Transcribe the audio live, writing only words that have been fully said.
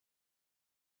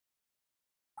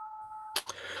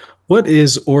What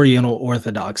is Oriental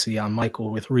Orthodoxy? I'm Michael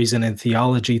with Reason and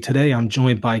Theology. Today I'm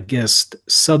joined by guest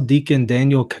Subdeacon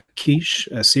Daniel Kakish,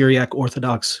 a Syriac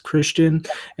Orthodox Christian,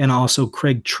 and also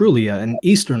Craig Trulia, an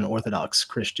Eastern Orthodox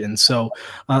Christian. So,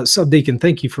 Subdeacon,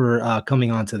 thank you for coming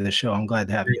on to this show. I'm glad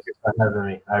to have you. Thank you for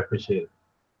having me. I appreciate it.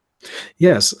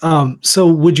 Yes. So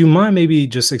would you mind maybe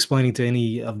just explaining to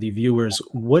any of the viewers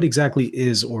what exactly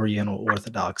is Oriental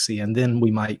Orthodoxy? And then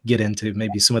we might get into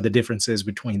maybe some of the differences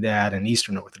between that and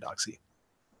Eastern Orthodoxy.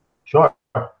 Sure.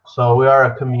 So we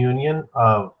are a communion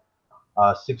of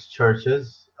 6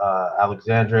 churches: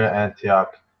 Alexandria,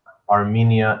 Antioch,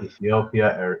 Armenia,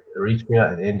 Ethiopia,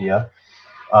 Eritrea, and India.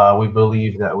 We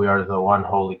believe that we are the one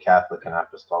holy Catholic and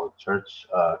Apostolic Church,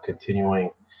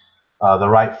 continuing the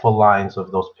rightful lines of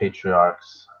those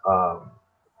patriarchs,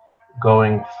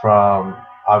 going from,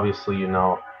 obviously,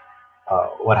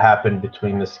 what happened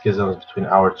between the schisms between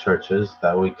our churches,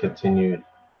 that we continued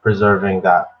preserving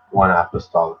that one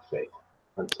apostolic faith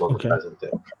until the present day.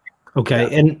 Okay.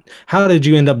 Yeah. And how did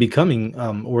you end up becoming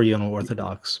Oriental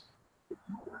Orthodox?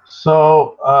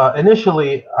 So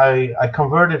initially, I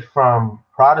converted from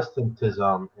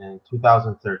Protestantism in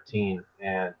 2013,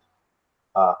 and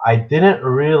I didn't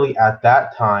really at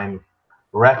that time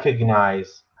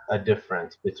recognize a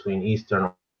difference between Eastern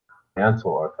and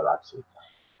Oriental Orthodoxy.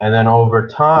 And then over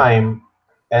time,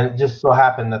 and it just so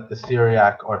happened that the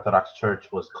Syriac Orthodox Church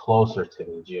was closer to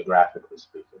me, geographically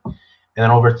speaking. And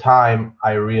then over time,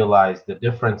 I realized the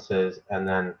differences, and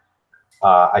then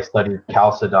I studied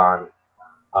Chalcedon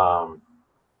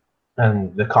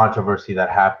and the controversy that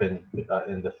happened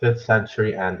in the 5th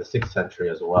century and the 6th century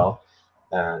as well.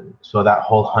 And so that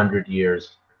whole 100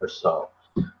 years or so.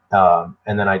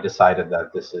 And then I decided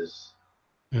that this is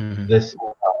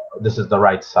this is the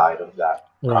right side of that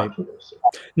controversy.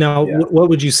 Now, what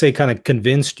would you say kind of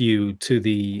convinced you to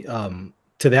the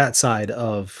to that side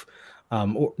of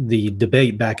the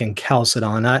debate back in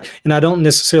Chalcedon? And I don't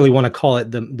necessarily want to call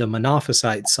it the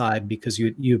Monophysite side, because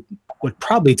you would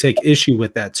probably take issue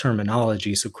with that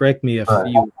terminology. So correct me if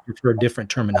you prefer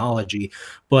different terminology.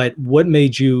 But what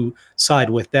made you side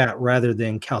with that rather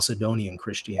than Chalcedonian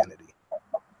Christianity?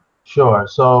 Sure.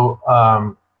 So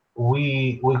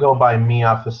we go by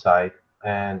Miaphysite,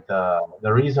 and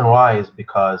the reason why is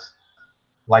because,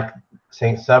 like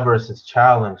Saint Severus's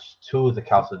challenge to the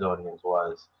Chalcedonians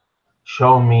was,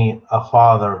 show me a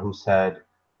father who said,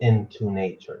 in 2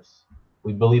 natures.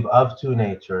 We believe of 2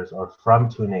 natures or from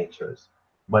 2 natures,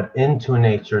 but in 2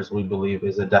 natures we believe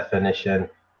is a definition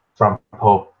from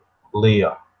Pope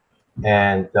Leo.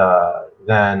 And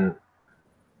then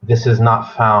this is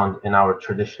not found in our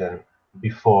tradition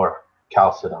before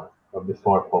Chalcedon or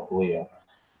before Pope Leo.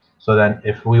 So then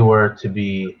if we were to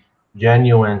be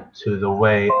genuine to the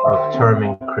way of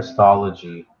terming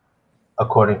Christology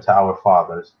according to our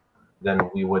fathers, then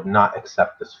we would not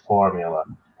accept this formula.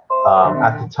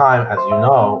 At the time, as you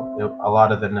know, a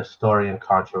lot of the Nestorian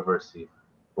controversy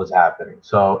was happening.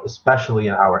 So especially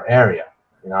in our area,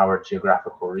 in our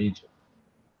geographical region.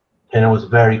 And it was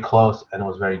very close, and it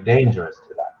was very dangerous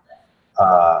to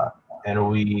that. And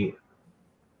we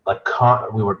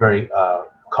were very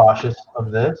cautious of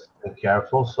this and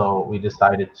careful. So we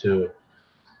decided to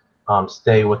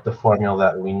stay with the formula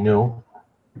that we knew,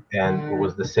 and it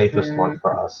was the safest one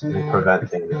for us in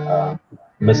preventing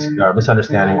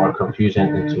misunderstanding or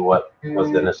confusion into what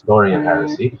was the Nestorian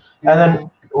heresy. And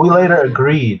then we later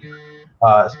agreed,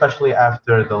 especially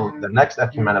after the next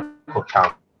ecumenical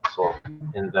council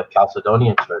in the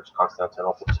Chalcedonian Church,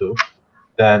 Constantinople II,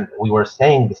 then we were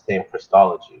saying the same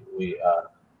Christology.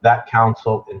 That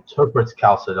council interprets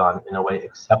Chalcedon in a way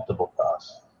acceptable to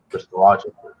us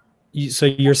Christologically. So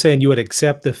you're saying you would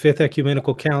accept the 5th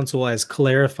Ecumenical Council as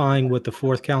clarifying what the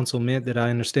 4th Council meant? Did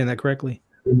I understand that correctly?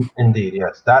 Indeed,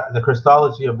 yes. The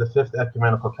Christology of the 5th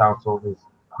Ecumenical Council is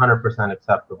 100%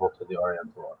 acceptable to the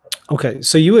Oriental Orthodox. Okay,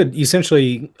 so you would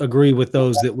essentially agree with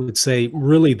those that would say,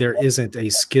 really, there isn't a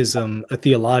schism, a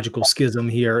theological schism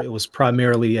here. It was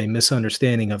primarily a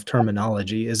misunderstanding of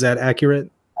terminology. Is that accurate?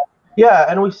 Yeah,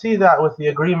 and we see that with the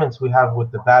agreements we have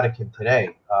with the Vatican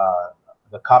today.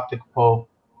 The Coptic Pope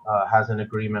has an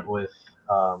agreement with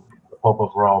the Pope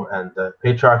of Rome, and the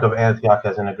Patriarch of Antioch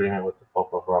has an agreement with the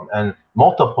Pope of Rome, and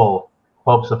multiple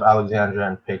popes of Alexandria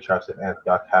and Patriarchs of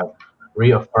Antioch have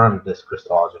reaffirmed this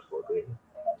Christological agreement.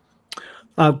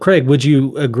 Craig, would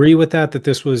you agree with that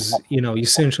this was,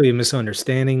 essentially a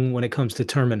misunderstanding when it comes to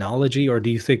terminology, or do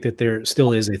you think that there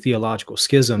still is a theological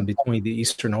schism between the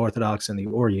Eastern Orthodox and the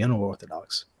Oriental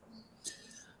Orthodox?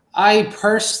 I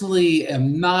personally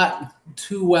am not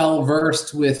too well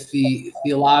versed with the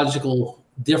theological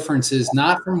differences,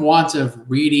 not from want of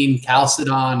reading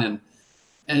Chalcedon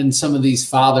and some of these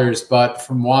fathers, but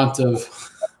from want of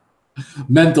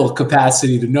mental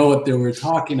capacity to know what they were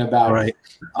talking about. Right.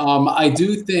 I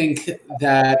do think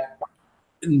that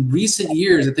in recent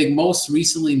years, I think most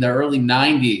recently in the early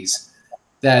 90s,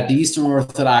 that the Eastern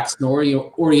Orthodox and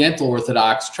Oriental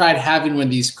Orthodox tried having one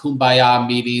of these kumbaya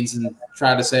meetings and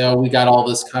try to say, oh, we got all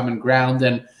this common ground.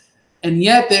 And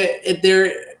yet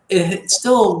it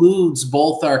still eludes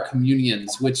both our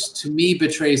communions, which to me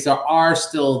betrays there are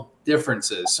still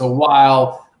differences. So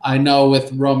while I know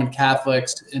with Roman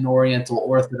Catholics and Oriental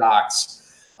Orthodox,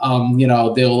 you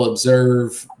know, they'll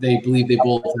observe, they believe they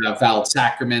both have valid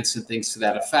sacraments and things to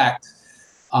that effect.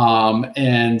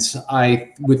 And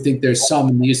I would think there's some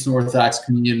in the Eastern Orthodox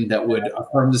communion that would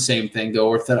affirm the same thing.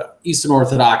 The Eastern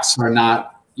Orthodox are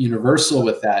not universal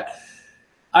with that.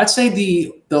 I'd say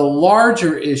the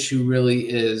larger issue really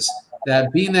is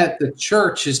that being that the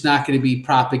church is not going to be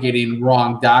propagating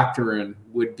wrong doctrine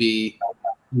would be,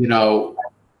 you know,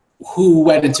 who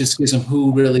went into schism,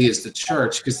 who really is the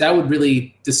church, because that would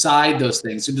really decide those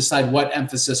things and decide what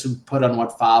emphasis we put on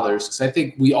what fathers. Because I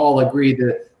think we all agree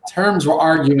that terms we're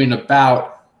arguing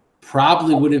about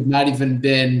probably would have not even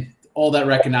been all that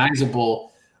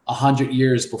recognizable 100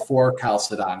 years before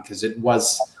Chalcedon, because it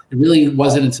really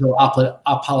wasn't until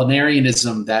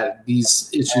Apollinarianism that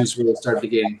these issues really started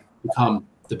to become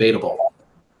debatable.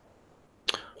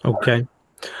 Okay.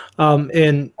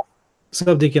 And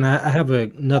Subdeacon, I have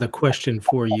another question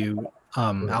for you.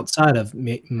 Outside of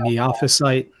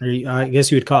Miaphysite, or I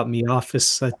guess you would call it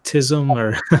Miaphysitism,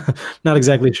 or not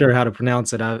exactly sure how to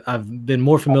pronounce it. I've been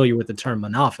more familiar with the term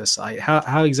Monophysite.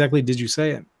 How exactly did you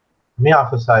say it?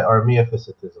 Miaphysite or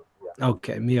Miaphysitism. Yeah.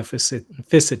 Okay,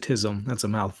 Miaphysitism. That's a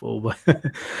mouthful, but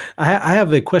I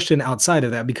have a question outside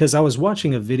of that, because I was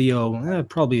watching a video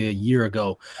probably a year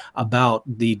ago about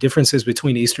the differences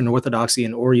between Eastern Orthodoxy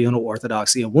and Oriental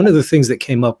Orthodoxy, and one of the things that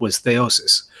came up was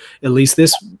theosis. At least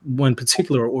this one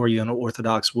particular Oriental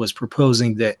Orthodox was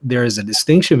proposing that there is a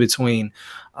distinction between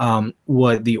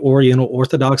what the Oriental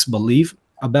Orthodox believe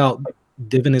about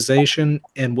divinization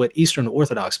and what Eastern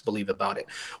Orthodox believe about it.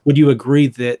 Would you agree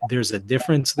that there's a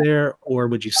difference there, or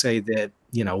would you say that,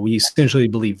 you know, we essentially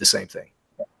believe the same thing?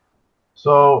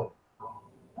 So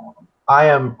I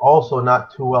am also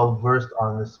not too well versed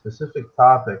on this specific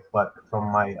topic, but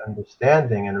from my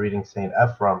understanding and reading Saint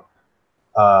Ephrem,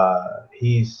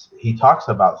 he talks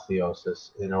about theosis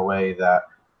in a way that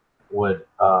would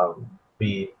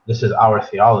be, this is our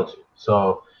theology.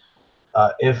 So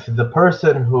if the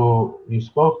person who you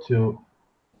spoke to,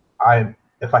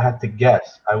 if I had to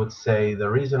guess, I would say the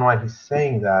reason why he's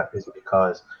saying that is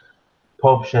because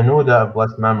Pope Shenouda of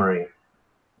blessed memory,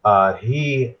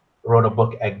 he wrote a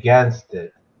book against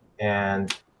it,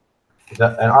 and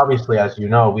obviously, as you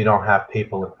know, we don't have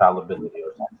papal infallibility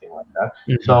or something like that.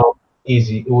 Mm-hmm. So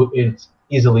it's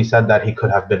easily said that he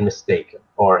could have been mistaken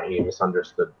or he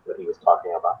misunderstood what he was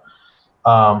talking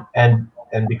about,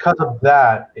 and because of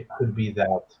that, it could be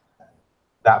that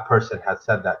that person has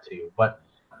said that to you. But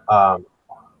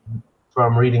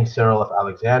from reading Cyril of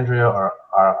Alexandria or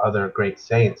our other great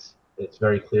saints, it's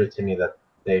very clear to me that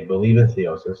they believe in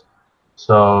theosis.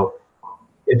 So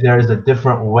if there is a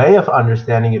different way of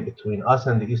understanding it between us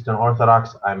and the Eastern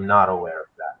Orthodox, I'm not aware of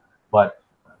that. But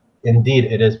indeed,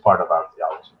 it is part of our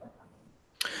theology.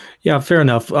 Yeah, fair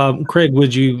enough. Craig,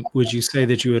 would you say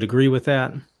that you would agree with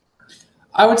that?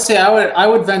 I would say I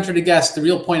would venture to guess the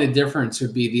real point of difference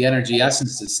would be the energy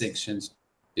essence distinctions,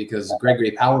 because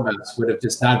Gregory Palamas would have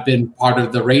just not been part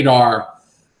of the radar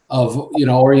of, you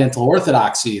know, Oriental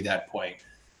Orthodoxy at that point.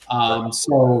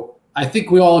 So I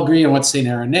think we all agree on what St.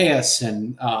 Irenaeus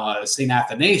and St.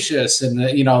 Athanasius and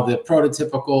the, you know, the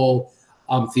prototypical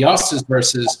theosis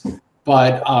verses,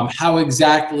 but how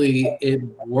exactly it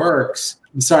works.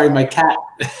 I'm sorry, my cat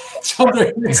jumped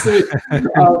right next to me.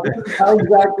 How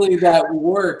exactly that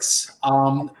works,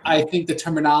 I think the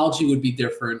terminology would be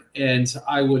different. And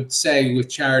I would say with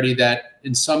charity that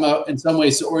in some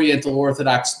ways the Oriental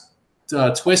Orthodox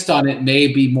twist on it may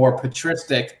be more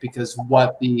patristic, because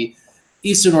what the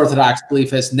Eastern Orthodox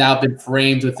belief has now been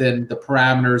framed within the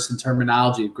parameters and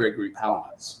terminology of Gregory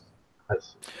Palamas.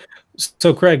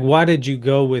 So, Craig, why did you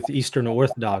go with Eastern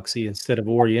Orthodoxy instead of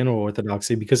Oriental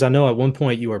Orthodoxy? Because I know at one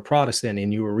point you were Protestant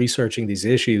and you were researching these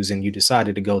issues and you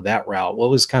decided to go that route. What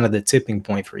was kind of the tipping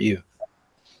point for you?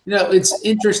 You know, it's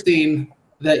interesting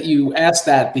that you asked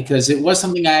that, because it was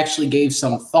something I actually gave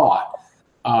some thought.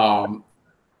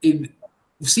 It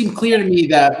seemed clear to me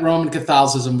that Roman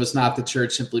Catholicism was not the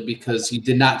church simply because you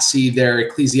did not see their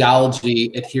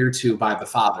ecclesiology adhered to by the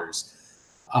fathers,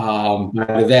 by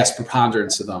the vast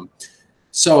preponderance of them.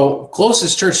 So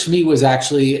closest church to me was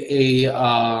actually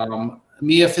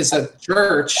MIAF is a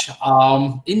church,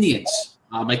 Indians.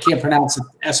 I can't pronounce it,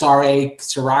 SRA,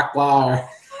 Sarakwa,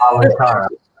 or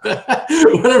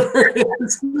whatever it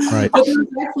is. Right. But there's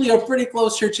actually a pretty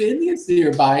close church of Indians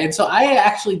nearby. And so I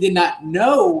actually did not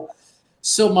know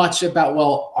so much about,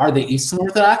 well, are they Eastern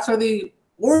Orthodox or are they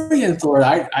Oriental?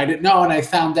 I didn't know. And I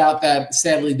found out that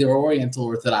sadly they were Oriental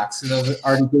Orthodox. And I was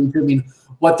already daydreaming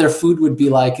what their food would be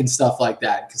like and stuff like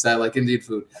that, because I like Indian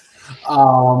food.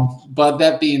 But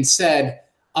that being said,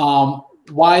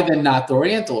 why then not the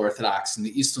Oriental Orthodox and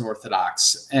the Eastern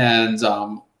Orthodox? And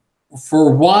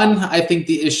for one, I think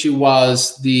the issue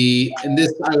was and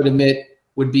this I would admit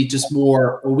would be just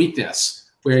more a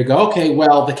weakness, where you go, okay,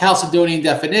 well, the Chalcedonian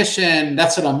definition,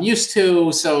 that's what I'm used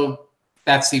to, so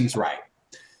that seems right.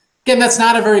 Again, that's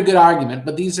not a very good argument,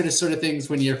 but these are the sort of things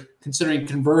when you're considering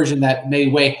conversion that may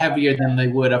weigh heavier than they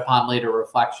would upon later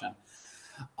reflection.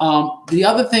 The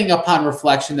other thing upon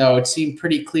reflection, though, it seemed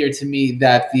pretty clear to me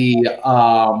that the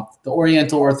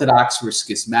Oriental Orthodox were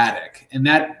schismatic, and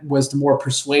that was the more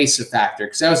persuasive factor,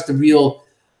 because that was the real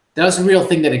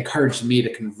thing that encouraged me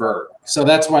to convert. So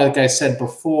that's why, like I said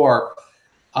before,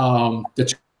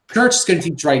 the church is going to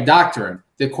teach right doctrine.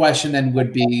 The question then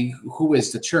would be, who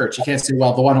is the church? You can't say,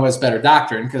 well, the one who has better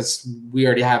doctrine, because we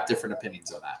already have different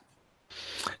opinions on that.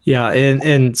 Yeah,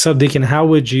 and Subdeacon, how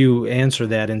would you answer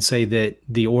that and say that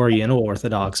the Oriental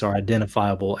Orthodox are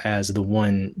identifiable as the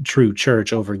one true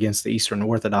church over against the Eastern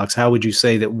Orthodox? How would you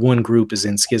say that one group is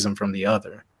in schism from the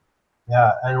other?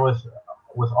 Yeah, and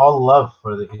with all love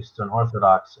for the Eastern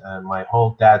Orthodox, and my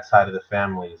whole dad's side of the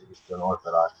family is Eastern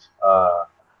Orthodox,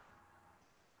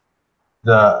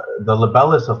 the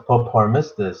libellus of Pope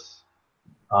Hormisdas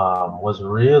was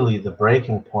really the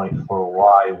breaking point for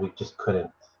why we just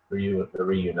couldn't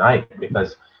reunite,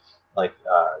 because like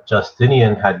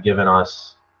Justinian had given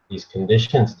us these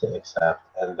conditions to accept,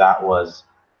 and that was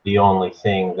the only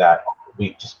thing that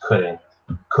we just couldn't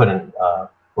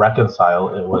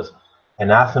reconcile. It was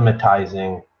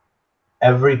anathematizing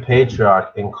every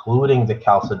patriarch, including the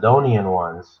Chalcedonian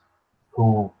ones,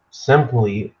 who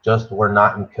simply just were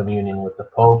not in communion with the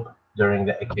Pope during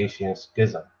the Acacian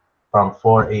Schism from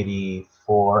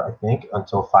 484, I think,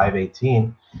 until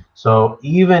 518. So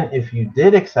even if you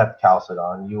did accept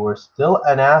Chalcedon, you were still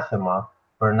anathema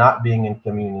for not being in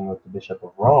communion with the Bishop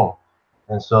of Rome.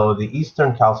 And so the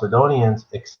Eastern Chalcedonians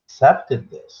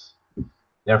accepted this,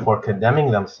 therefore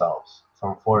condemning themselves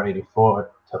from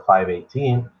 484 to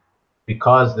 518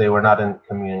 because they were not in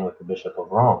communion with the Bishop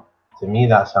of Rome. To me,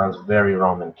 that sounds very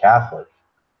Roman Catholic.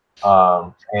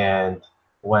 And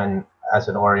when, as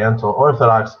an Oriental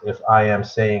Orthodox, if I am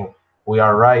saying we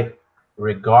are right,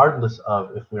 regardless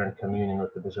of if we're in communion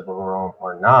with the Bishop of Rome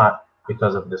or not,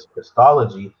 because of this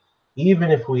Christology, even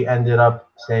if we ended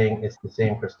up saying it's the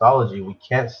same Christology, we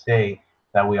can't say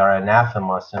that we are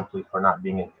anathema simply for not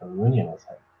being in communion with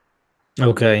him.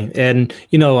 Okay. And,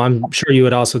 you know, I'm sure you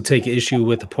would also take issue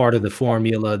with the part of the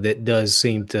formula that does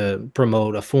seem to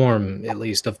promote a form, at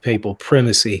least, of papal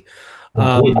primacy.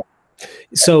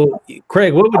 So,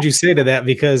 Craig, what would you say to that?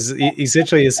 Because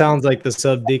essentially it sounds like the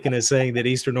subdeacon is saying that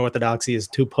Eastern Orthodoxy is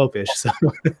too popish. So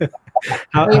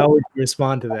how would you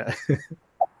respond to that?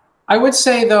 I would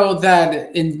say, though,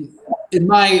 that in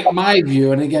my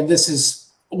view, and again,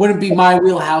 wouldn't be my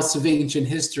wheelhouse of ancient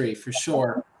history for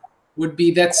sure, would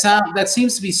be that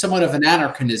seems to be somewhat of an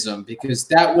anachronism, because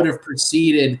that would have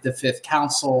preceded the Fifth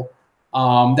Council.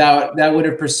 That would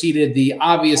have preceded the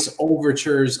obvious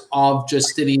overtures of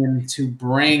Justinian to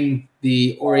bring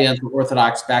the Oriental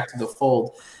Orthodox back to the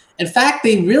fold. In fact,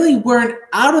 they really weren't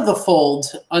out of the fold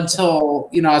until,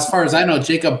 you know, as far as I know,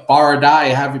 Jacob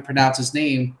Baradai, however you pronounce his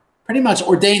name, pretty much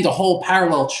ordained a whole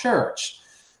parallel church.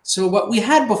 So what we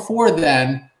had before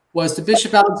then was the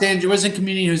Bishop Alexander was in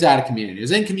communion, who's out of communion. He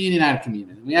was in communion, out of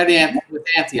communion. We had with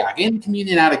Antioch, in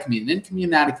communion, out of communion, in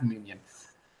communion, out of communion.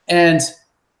 And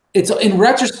it's in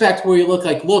retrospect where you look,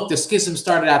 the schism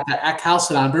started at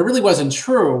Chalcedon, but it really wasn't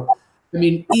true. I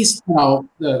mean,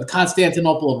 the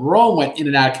Constantinople of Rome went in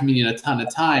and out of communion a ton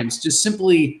of times. Just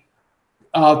simply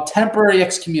temporary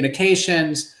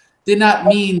excommunications did not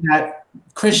mean that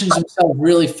Christians themselves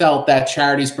really felt that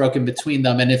charities broken between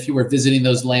them, and if you were visiting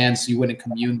those lands, you wouldn't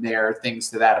commune there, things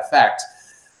to that effect.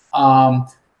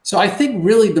 So I think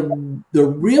really the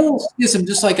real schism,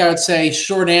 just like I would say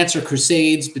short answer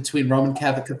crusades between Roman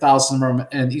Catholicism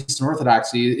and Eastern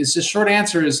Orthodoxy, is the short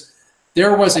answer is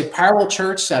there was a parallel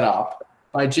church set up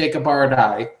by Jacob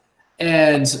Baradai,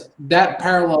 and that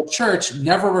parallel church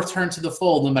never returned to the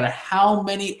fold, no matter how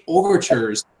many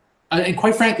overtures and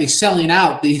quite frankly, selling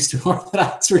out the Eastern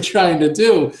Orthodox were trying to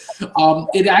do,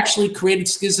 it actually created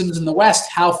schisms in the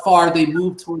West, how far they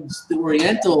moved towards the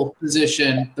Oriental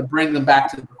position to bring them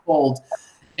back to the fold.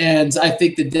 And I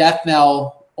think the death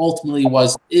knell ultimately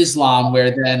was Islam,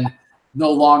 where then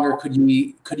no longer could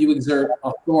you exert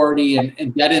authority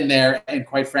and get in there. And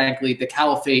quite frankly, the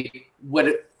caliphate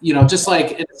would, just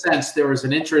like in a sense, there was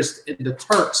an interest in the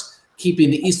Turks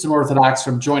keeping the Eastern Orthodox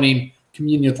from joining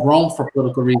communion with Rome for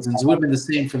political reasons. It would have been the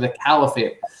same for the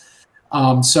caliphate.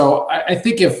 So I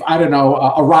think if, I don't know,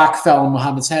 a rock fell on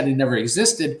Muhammad's head and never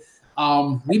existed,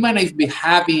 we might not even be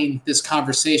having this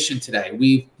conversation today.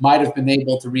 We might have been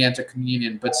able to re-enter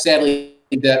communion, but sadly,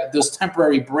 those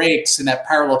temporary breaks in that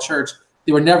parallel church,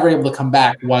 they were never able to come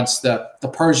back once the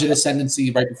Persian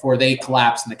ascendancy right before they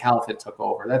collapsed and the caliphate took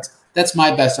over. That's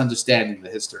my best understanding of the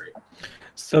history.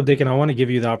 Subdeacon, I want to give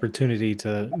you the opportunity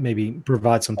to maybe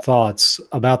provide some thoughts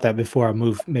about that before I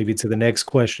move maybe to the next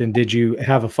question. Did you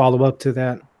have a follow-up to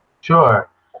that? Sure.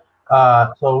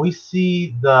 So we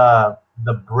see the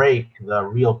break, the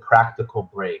real practical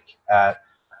break, at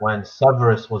when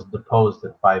Severus was deposed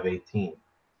in 518.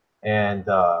 And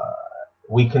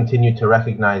we continue to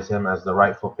recognize him as the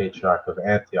rightful patriarch of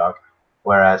Antioch,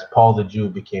 whereas Paul the Jew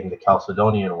became the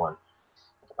Chalcedonian one.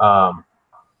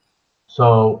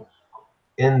 So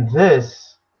in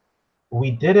this,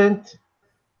 we didn't,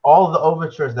 all the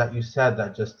overtures that you said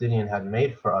that Justinian had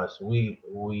made for us,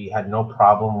 we had no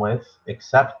problem with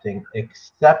accepting,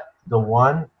 except the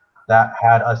one that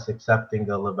had us accepting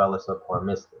the Libellus of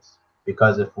Hormistus.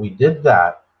 Because if we did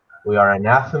that, we are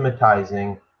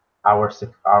anathematizing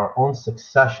our own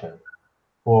succession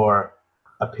for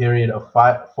a period of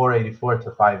 484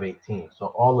 to 518. So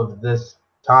all of this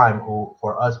time, who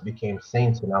for us became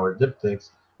saints in our diptychs,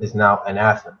 is now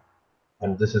anathema.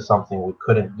 And this is something we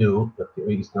couldn't do, but the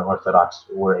Eastern Orthodox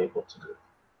were able to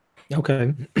do.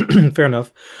 Okay, fair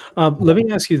enough. Let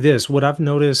me ask you this. What I've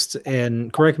noticed,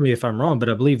 and correct me if I'm wrong, but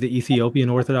I believe the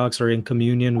Ethiopian Orthodox are in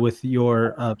communion with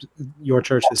your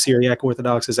church, the Syriac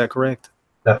Orthodox. Is that correct?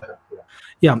 Definitely.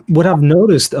 Yeah. What I've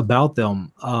noticed about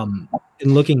them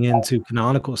in looking into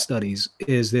canonical studies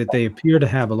is that they appear to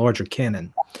have a larger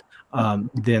canon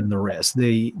than the rest.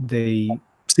 They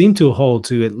seem to hold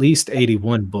to at least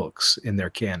 81 books in their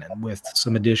canon, with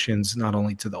some additions not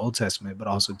only to the Old Testament but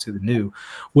also to the New.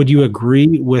 Would you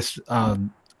agree with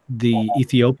the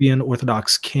Ethiopian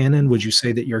Orthodox canon? Would you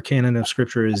say that your canon of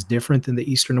Scripture is different than the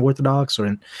Eastern Orthodox,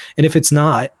 and if it's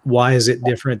not, why is it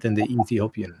different than the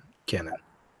Ethiopian canon?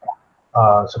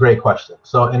 It's a great question.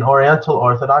 So in Oriental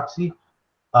Orthodoxy,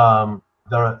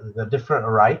 the different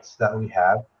rites that we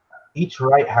have, each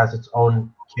rite has its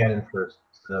own canon for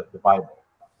the Bible.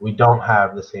 We don't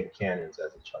have the same canons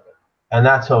as each other. And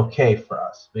that's okay for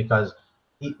us, because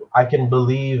I can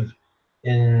believe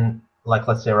in, like,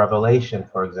 let's say Revelation,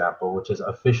 for example, which is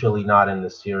officially not in the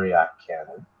Syriac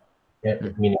canon,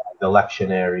 meaning the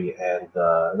lectionary and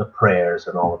the prayers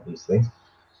and all of these things.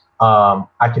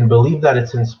 I can believe that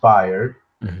it's inspired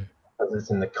because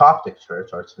it's in the Coptic church,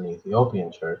 or it's in the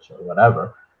Ethiopian church, or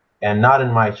whatever, and not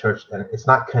in my church, and it's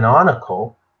not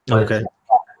canonical. Okay.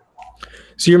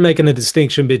 So you're making a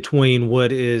distinction between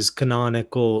what is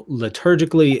canonical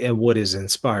liturgically and what is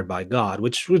inspired by God,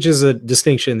 which is a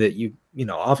distinction that you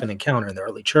often encounter in the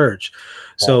early church.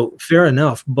 So fair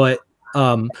enough. But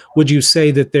would you say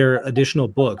that there are additional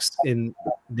books in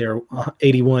their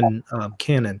 81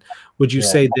 canon? Would you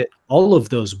say that all of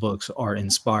those books are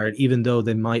inspired, even though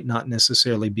they might not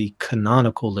necessarily be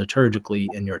canonical liturgically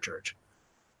in your church?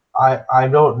 I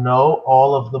don't know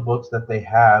all of the books that they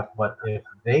have, but if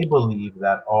they believe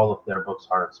that all of their books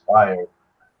are inspired,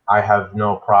 I have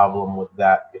no problem with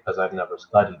that, because I've never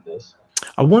studied this.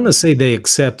 I want to say they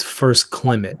accept First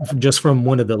Clement, just from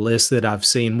one of the lists that I've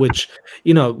seen, which,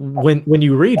 when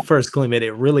you read First Clement,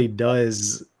 it really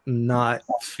does not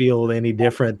feel any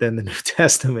different than the New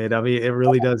Testament. I mean, it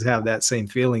really does have that same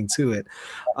feeling to it.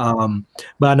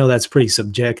 But I know that's pretty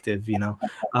subjective,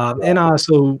 and I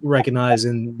also recognize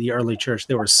in the early church,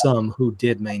 there were some who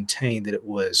did maintain that it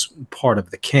was part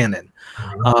of the canon.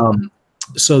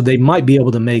 So they might be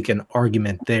able to make an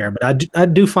argument there, but I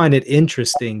do find it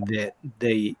interesting that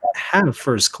they have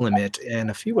First Clement and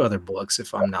a few other books,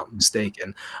 if I'm not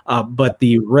mistaken, but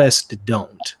the rest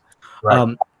don't.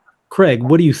 Right. Craig,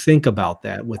 what do you think about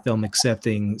that, with them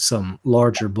accepting some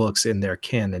larger books in their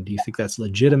canon? Do you think that's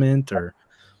legitimate, or?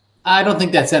 I don't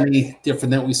think that's any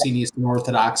different than what we see in Eastern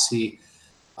Orthodoxy.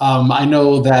 I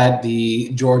know that the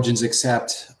Georgians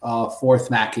accept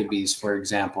Fourth Maccabees, for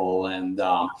example, and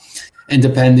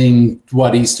depending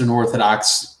what Eastern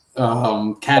Orthodox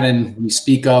canon we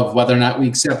speak of, whether or not we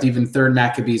accept even Third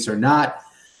Maccabees or not,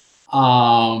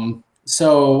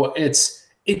 So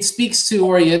it speaks to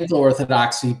Oriental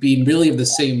Orthodoxy being really of the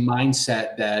same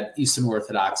mindset that Eastern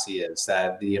Orthodoxy is.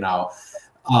 That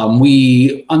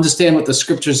we understand what the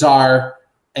scriptures are,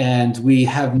 and we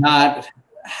have not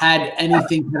had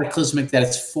anything cataclysmic that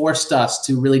has forced us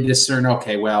to really discern,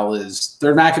 okay, well, is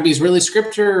Third Maccabees really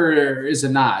scripture or is it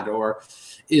not? Or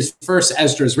is First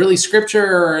Esdras really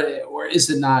scripture or is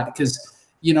it not? Because,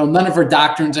 none of our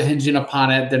doctrines are hinging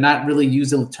upon it. They're not really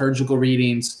using liturgical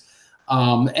readings.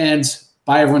 And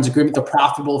by everyone's agreement, they're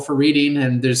profitable for reading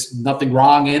and there's nothing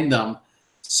wrong in them.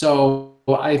 So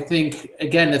I think,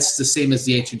 again, it's the same as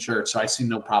the ancient church. So I see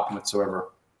no problem whatsoever.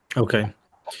 Okay.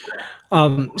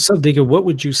 Subdeacon, what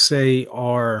would you say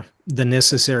are the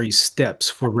necessary steps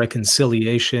for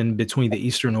reconciliation between the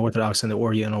Eastern Orthodox and the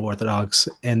Oriental Orthodox?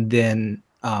 And then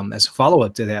as a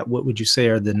follow-up to that, what would you say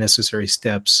are the necessary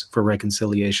steps for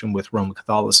reconciliation with Roman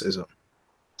Catholicism?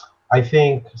 I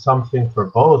think something for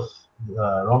both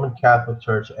the Roman Catholic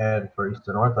Church and for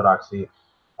Eastern Orthodoxy,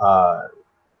 a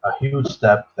huge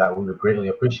step that we would greatly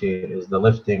appreciate is the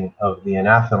lifting of the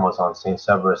anathemas on St.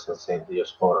 Severus and St.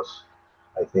 Dioscorus.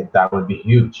 I think that would be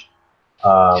huge.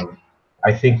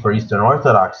 I think for Eastern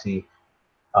Orthodoxy,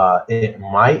 it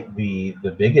might be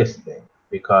the biggest thing,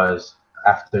 because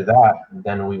after that,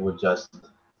 then we would just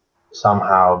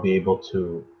somehow be able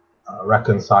to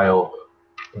reconcile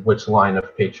which line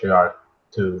of patriarch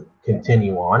to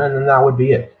continue on, and then that would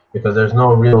be it. Because there's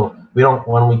no real,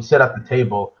 when we sit at the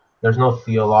table, there's no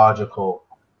theological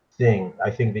thing. I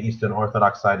think the Eastern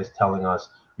Orthodox side is telling us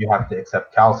you have to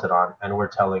accept Chalcedon, and we're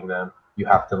telling them you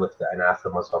have to lift the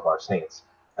anathemas of our saints.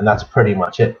 And that's pretty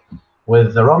much it.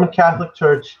 With the Roman Catholic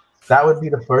Church, that would be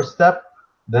the first step.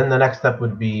 Then the next step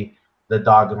would be the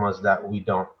dogmas that we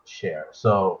don't share.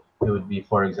 So it would be,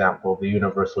 for example, the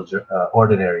universal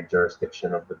ordinary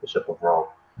jurisdiction of the Bishop of Rome.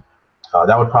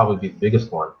 That would probably be the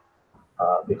biggest one,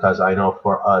 because I know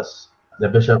for us, the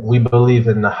bishop, we believe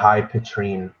in the high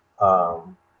Petrine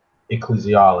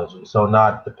ecclesiology, so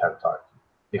not the Pentarchy,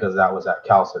 because that was at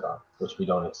Chalcedon, which we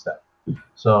don't accept.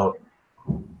 So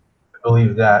I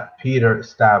believe that Peter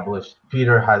is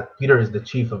the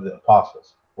chief of the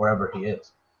apostles, wherever he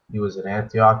is. He was in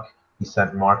Antioch, he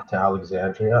sent Mark to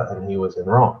Alexandria, and he was in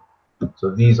Rome.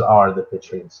 So these are the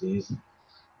Petrine sees.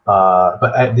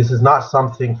 But this is not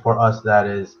something for us that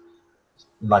is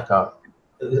like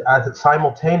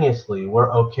simultaneously,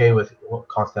 we're okay with what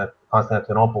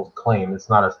Constantinople's claim. It's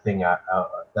not a thing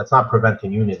that's not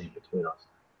preventing unity between us.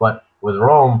 But with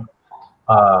Rome,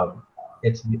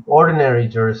 it's the ordinary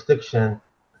jurisdiction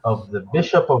of the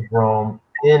Bishop of Rome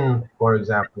in, for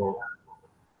example,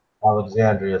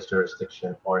 Alexandria's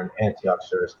jurisdiction or in Antioch's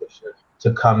jurisdiction,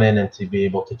 to come in and to be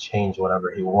able to change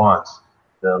whatever he wants,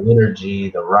 the liturgy,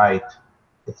 the rite,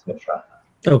 etc.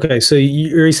 Okay, so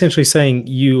you're essentially saying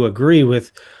you agree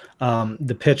with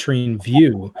the Petrine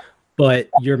view, but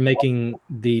you're making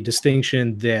the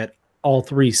distinction that all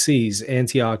three sees,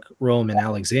 Antioch, Rome, and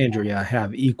Alexandria,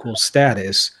 have equal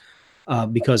status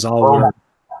because all were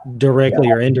directly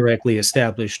or indirectly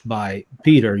established by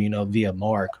Peter, via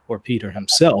Mark or Peter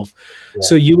himself. Yeah.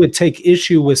 So you would take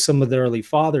issue with some of the early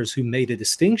fathers who made a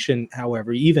distinction,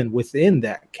 however, even within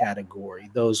that category,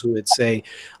 those who would say,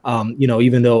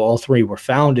 even though all three were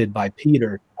founded by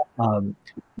Peter,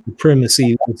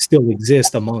 primacy would still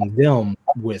exist among them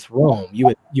with Rome.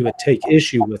 You would take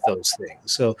issue with those things.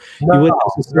 So you wouldn't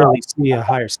necessarily see a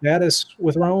higher status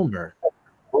with Rome, or?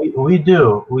 We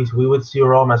do. We would see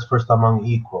Rome as first among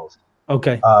equals.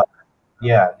 Okay.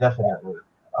 Yeah, definitely.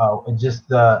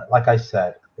 Just like I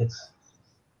said, it's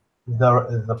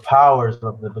the powers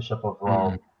of the Bishop of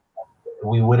Rome.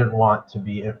 We wouldn't want to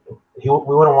be. We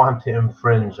wouldn't want him to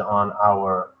infringe on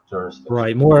our jurisdiction.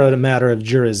 Right, more of a matter of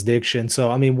jurisdiction.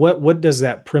 So, I mean, what does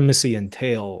that primacy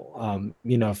entail?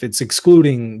 If it's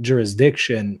excluding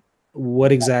jurisdiction,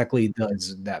 what exactly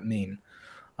does that mean?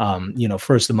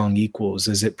 First among equals,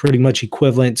 is it pretty much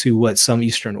equivalent to what some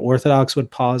Eastern Orthodox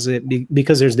would posit?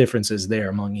 Because there's differences there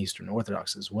among Eastern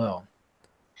Orthodox as well.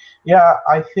 Yeah,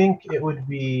 I think it would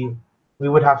be, we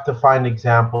would have to find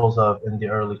examples of in the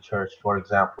early church, for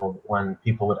example, when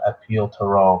people would appeal to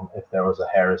Rome if there was a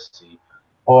heresy,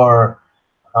 or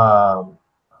and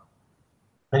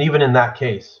even in that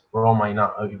case, Rome might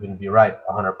not even be right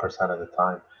 100% of the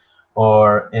time.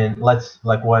 Or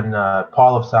like when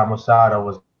Paul of Samosata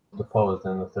was deposed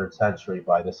in the 3rd century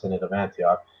by the Synod of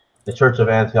Antioch, the Church of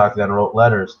Antioch then wrote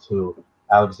letters to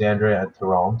Alexandria and to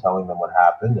Rome telling them what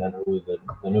happened and who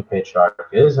the new patriarch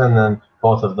is, and then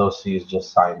both of those sees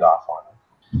just signed off on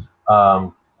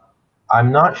it.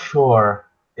 I'm not sure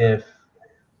if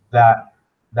that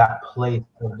place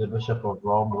of the Bishop of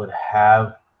Rome would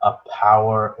have a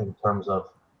power in terms of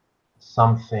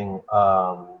something,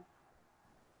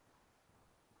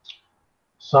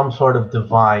 some sort of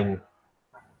divine,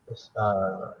 what's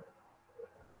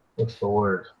the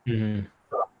word? Mm-hmm.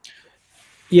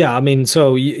 Yeah, I mean,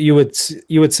 so you would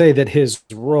say that his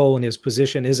role and his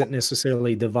position isn't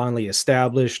necessarily divinely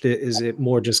established. Is it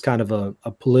more just kind of a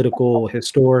political,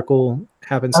 historical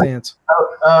happenstance?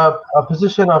 A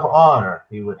position of honor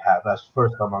he would have as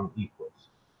first among equals.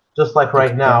 Just like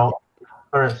right Okay. now,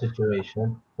 current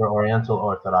situation for Oriental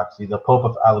Orthodoxy, the Pope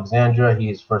of Alexandria, he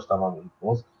is first among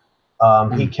equals.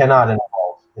 He cannot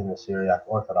involve in the Syriac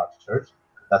Orthodox Church.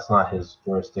 That's not his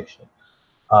jurisdiction.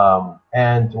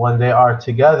 And when they are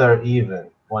together,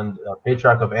 even when the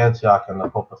Patriarch of Antioch and the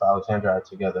Pope of Alexandria are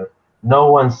together,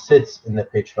 no one sits in the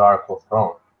patriarchal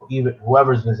throne. Even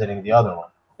whoever's visiting the other one,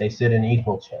 they sit in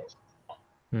equal chairs,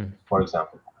 for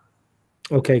example.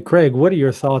 Okay, Craig, what are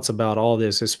your thoughts about all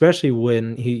this, especially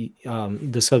when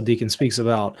the subdeacon speaks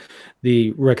about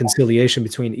the reconciliation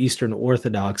between Eastern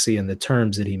Orthodoxy and the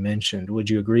terms that he mentioned? Would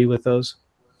you agree with those?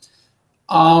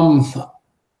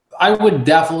 I would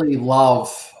definitely love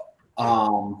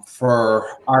for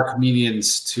our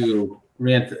communions to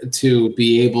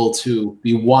be able to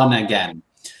be one again.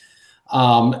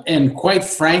 And quite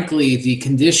frankly, the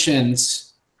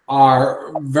conditions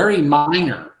are very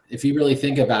minor. If you really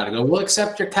think about it, we'll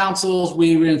accept your counsels.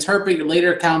 We interpret your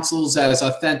later counsels as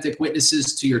authentic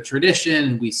witnesses to your tradition,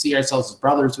 and we see ourselves as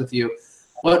brothers with you.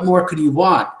 What more could you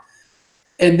want?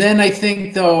 And then I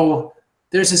think, though,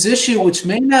 there's this issue which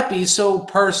may not be so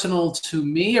personal to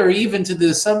me or even to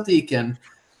the subdeacon,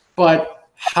 but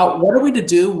what are we to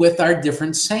do with our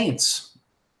different saints?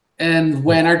 And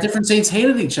when our different saints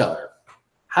hated each other,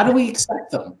 how do we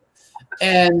accept them?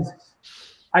 And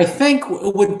I think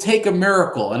it would take a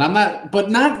miracle, and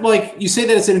not like you say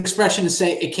that it's an expression to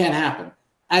say it can't happen,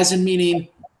 as in meaning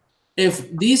if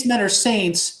these men are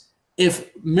saints, if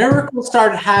miracles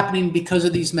started happening because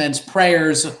of these men's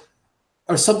prayers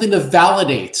or something to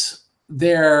validate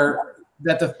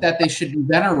that they should be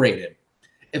venerated,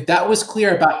 if that was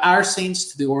clear about our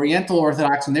saints to the Oriental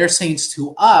Orthodox and their saints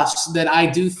to us, then I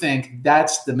do think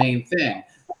that's the main thing.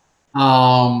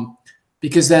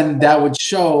 Because then that would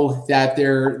show that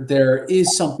there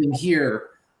is something here.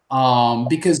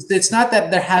 Because it's not that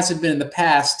there hasn't been in the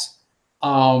past,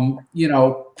 for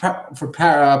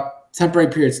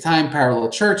temporary periods of time, parallel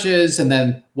churches, and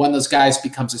then one of those guys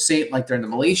becomes a saint, like during the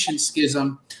Meletian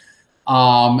Schism,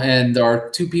 and there are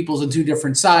two peoples on two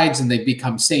different sides, and they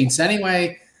become saints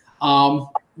anyway.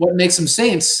 What makes them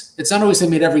saints? It's not always they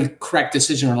made every correct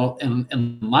decision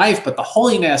in life, but the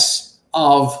holiness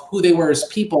of who they were as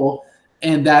people,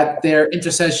 and that their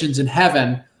intercessions in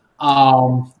heaven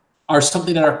are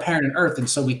something that are apparent on earth, and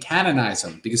so we canonize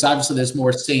them, because obviously there's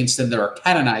more saints than there are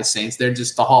canonized saints. They're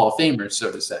just the Hall of Famers,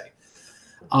 so to say.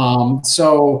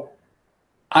 So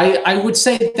I would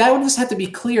say that would just have to be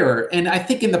clearer. And I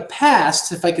think in the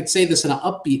past, if I could say this on an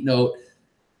upbeat note,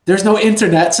 there's no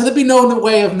internet, so there'd be no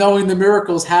way of knowing the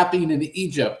miracles happening in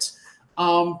Egypt.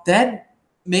 Then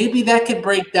maybe that could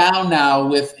break down now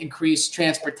with increased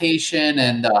transportation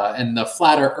and the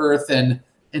flatter earth and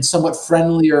somewhat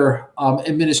friendlier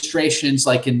administrations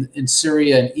like in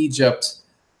Syria and Egypt,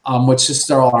 which just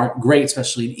still aren't great,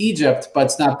 especially in Egypt. But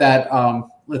it's not that,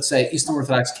 let's say, Eastern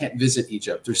Orthodox can't visit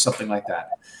Egypt or something like that.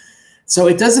 So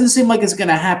it doesn't seem like it's going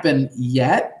to happen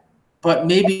yet, but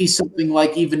maybe something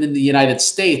like even in the United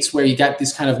States, where you got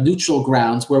these kind of neutral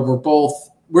grounds where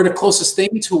we're the closest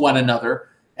thing to one another.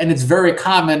 And it's very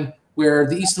common where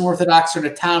the Eastern Orthodox are in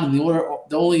a town and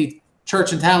the only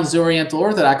church in town is the Oriental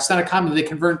Orthodox. It's not uncommon they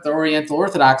convert the Oriental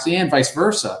Orthodoxy and vice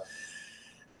versa.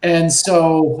 And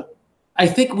so I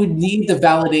think we need the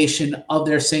validation of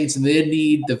their saints, and they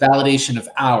need the validation of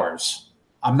ours.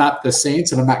 I'm not the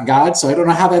saints and I'm not God, so I don't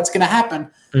know how that's going to happen.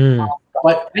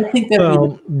 But I think that.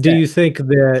 Well, do you think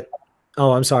that?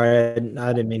 Oh, I'm sorry, I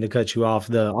didn't mean to cut you off.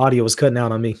 The audio was cutting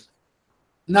out on me.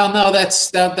 No,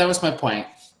 that was my point.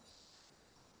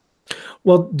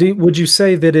 Well, would you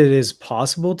say that it is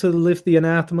possible to lift the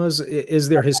anathemas? Is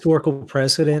there historical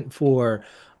precedent for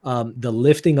the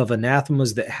lifting of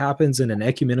anathemas that happens in an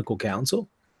ecumenical council?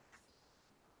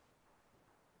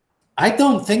 I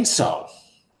don't think so.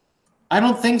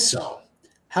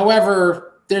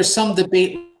 However, there's some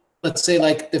debate, let's say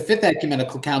like the Fifth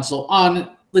Ecumenical Council,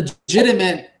 on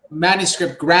legitimate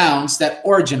manuscript grounds that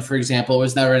Origen, for example,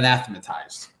 was never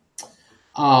anathematized.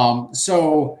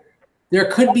 So there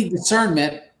could be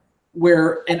discernment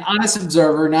where an honest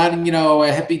observer, not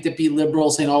a hippy-dippy liberal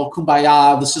saying, oh,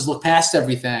 kumbaya, let's just look past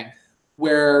everything,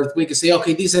 where we could say,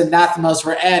 okay, these anathemas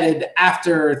were added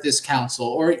after this council,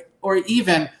 or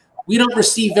even we don't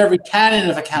receive every canon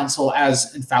of a council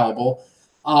as infallible.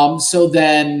 So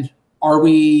then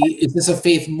is this a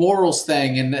faith morals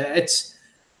thing? And it's,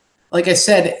 like I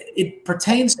said, it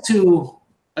pertains to,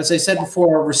 as I said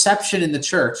before, reception in the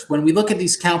church. When we look at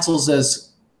these councils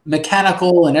as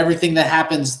mechanical and everything that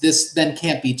happens, this then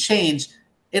can't be changed,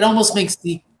 it almost makes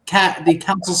the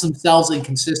councils themselves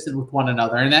inconsistent with one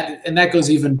another. And that goes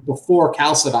even before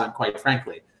Chalcedon, quite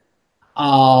frankly.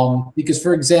 Because,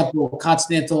 for example,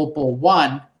 Constantinople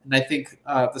I, and I think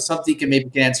the subdeacon maybe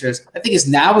can answer this, I think is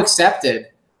now accepted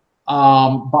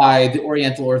by the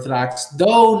Oriental Orthodox,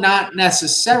 though not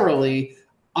necessarily,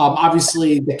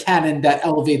 obviously, the canon that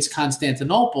elevates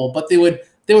Constantinople, but they would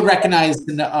recognize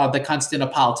the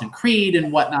Constantinopolitan Creed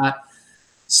and whatnot.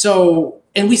 So,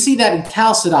 and we see that in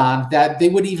Chalcedon, that they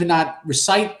would even not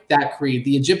recite that creed,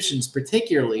 the Egyptians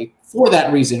particularly, for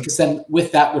that reason, because then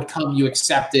with that would come you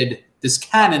accepted this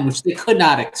canon, which they could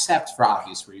not accept for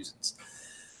obvious reasons.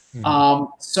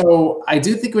 So I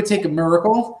do think it would take a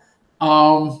miracle,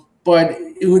 but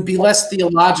it would be less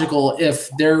theological if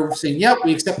they're saying, yep,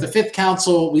 we accept the Fifth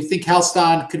Council, we think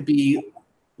Chalcedon could be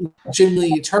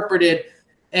legitimately interpreted,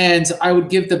 and I would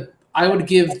give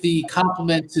the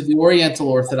compliment to the Oriental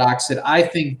Orthodox that I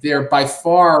think they're by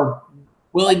far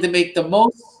willing to make the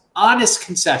most honest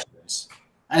concessions,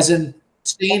 as in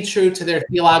staying true to their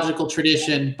theological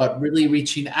tradition, but really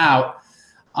reaching out,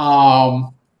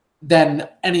 than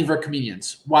any of our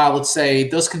communions. While, let's say,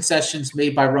 those concessions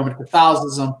made by Roman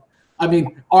Catholicism, I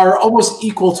mean, are almost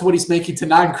equal to what he's making to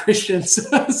non-Christians.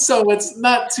 So it's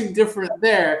not too different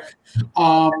there.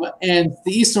 And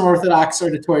the Eastern Orthodox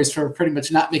are notorious for pretty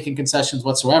much not making concessions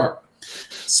whatsoever.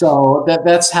 So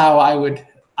that's how I would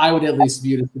at least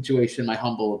view the situation, in my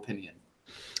humble opinion.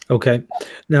 Okay.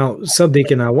 Now,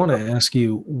 Subdeacon, I want to ask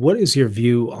you, what is your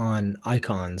view on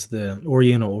icons, the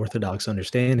Oriental Orthodox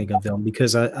understanding of them?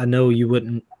 Because I know you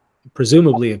wouldn't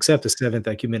presumably accept the Seventh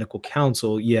Ecumenical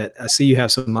Council, yet I see you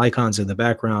have some icons in the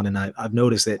background, and I've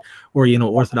noticed that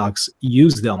Oriental Orthodox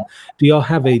use them. Do y'all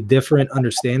have a different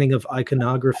understanding of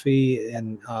iconography?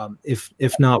 And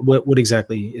if not, what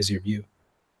exactly is your view?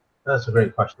 That's a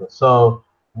great question. So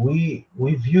we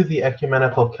view the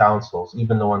ecumenical councils,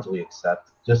 even the ones we accept,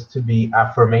 just to be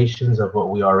affirmations of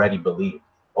what we already believe,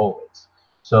 always.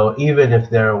 So even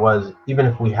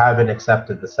if we haven't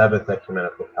accepted the Seventh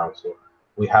Ecumenical Council,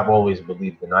 we have always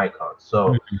believed in icons.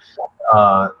 So,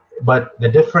 but the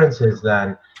difference is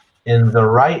then in the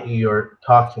rite you're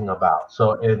talking about.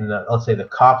 So in let's say the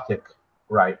Coptic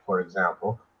rite, for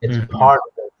example, it's part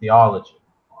of the theology.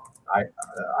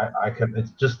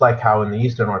 It's just like how in the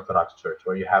Eastern Orthodox Church,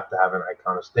 where you have to have an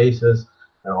iconostasis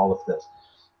and all of this.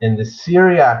 In the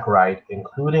Syriac rite,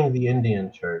 including the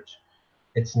Indian Church,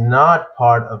 it's not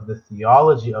part of the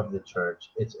theology of the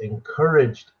church. It's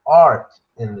encouraged art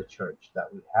in the church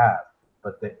that we have,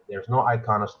 but there's no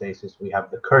iconostasis. We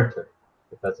have the curtain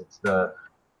because it's the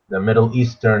Middle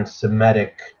Eastern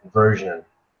Semitic version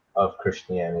of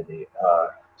Christianity.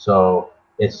 So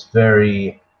it's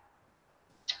very,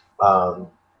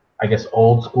 I guess,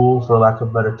 old school, for lack of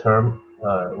a better term,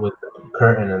 with the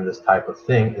curtain and this type of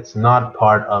thing. It's not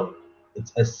part of,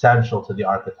 it's essential to the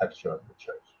architecture of the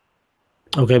church.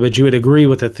 Okay, but you would agree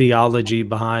with the theology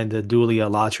behind the dulia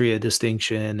latria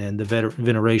distinction and the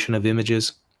veneration of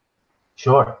images?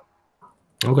 Sure.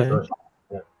 Okay. Sure.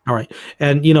 Yeah. All right.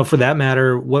 And, for that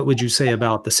matter, what would you say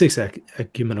about the Sixth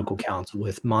Ecumenical Council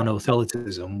with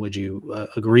monothelitism? Would you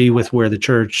agree with where the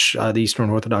church, the Eastern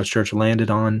Orthodox Church, landed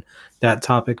on that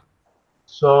topic?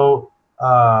 So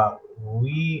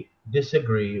we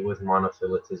disagree with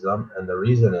monothelitism, and the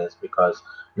reason is because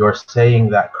you're saying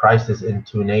that Christ is in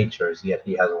two natures, yet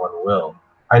he has one will.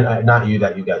 Not you,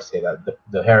 that you guys say that,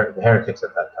 the heretics at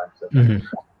that time.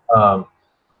 So,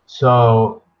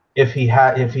 so if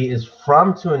he is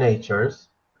from two natures,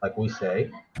 like we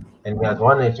say, and he has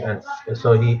one nature, and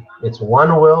so it's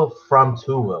one will from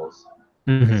two wills.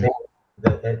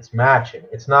 It's matching.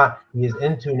 It's not he is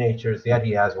in two natures, yet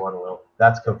he has one will.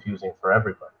 That's confusing for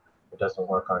everybody. It doesn't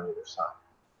work on either side.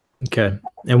 Okay.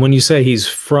 And when you say he's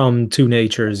from two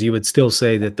natures, you would still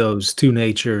say that those two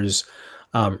natures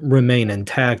remain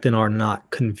intact and are not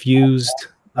confused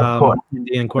in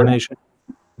the incarnation?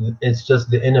 It's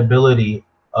just the inability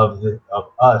of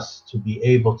us to be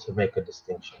able to make a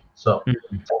distinction. So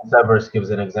Severus gives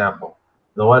an example.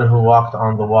 The one who walked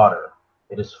on the water.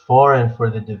 It is foreign for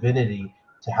the divinity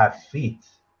to have feet,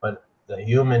 but the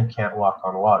human can't walk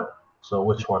on water. So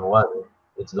which one was it?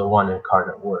 It's the one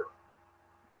incarnate word.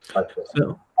 Like this.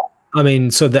 So,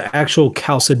 so the actual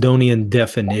Chalcedonian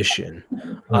definition,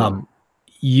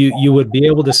 you would be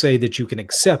able to say that you can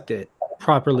accept it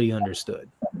properly understood.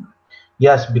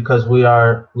 Yes, because we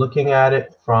are looking at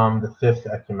it from the Fifth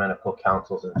Ecumenical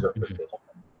Council's interpretation.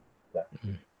 Yeah.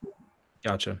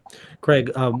 Gotcha.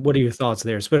 Craig, what are your thoughts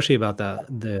there, especially about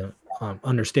the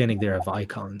understanding there of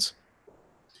icons?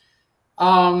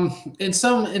 In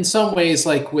some ways,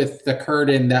 like with the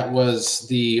curtain, that was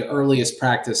the earliest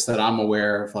practice that I'm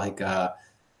aware of, like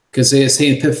because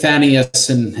Saint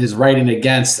Epiphanius in his writing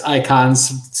against icons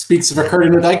speaks of a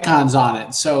curtain with icons on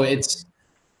it. So it's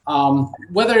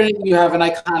whether you have an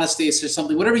iconostase or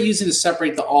something, whatever you're using to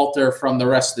separate the altar from the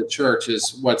rest of the church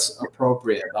is what's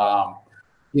appropriate.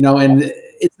 You know, and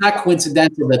it's not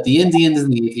coincidental that the Indians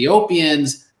and the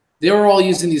Ethiopians, they were all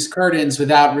using these curtains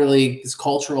without really this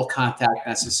cultural contact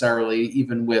necessarily,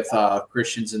 even with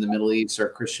Christians in the Middle East or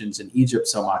Christians in Egypt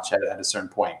so much at a certain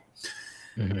point.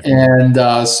 And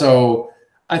so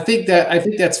I think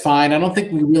that's fine. I don't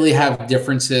think we really have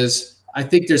differences. I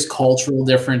think there's cultural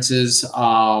differences.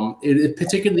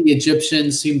 Particularly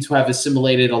Egyptians seem to have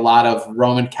assimilated a lot of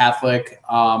Roman Catholic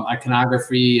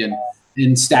iconography and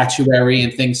in statuary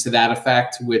and things to that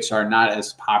effect, which are not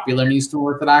as popular in Eastern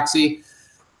Orthodoxy.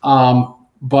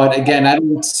 But again, I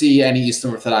don't see any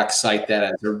Eastern Orthodox cite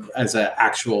that as an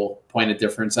actual point of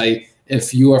difference.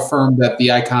 If you affirm that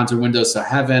the icons are windows to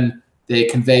heaven, they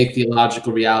convey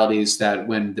theological realities that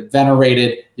when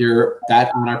venerated,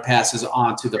 that honor passes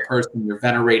on to the person you're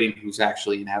venerating who's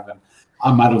actually in heaven.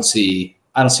 I don't see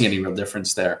any real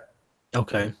difference there.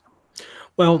 Okay.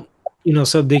 Well, you know,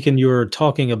 Subdeacon, you were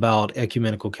talking about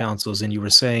ecumenical councils, and you were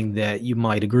saying that you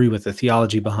might agree with the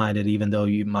theology behind it, even though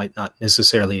you might not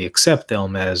necessarily accept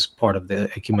them as part of the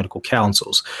ecumenical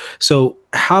councils. So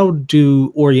how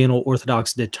do Oriental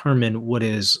Orthodox determine what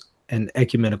is an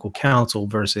ecumenical council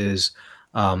versus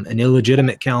an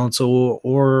illegitimate council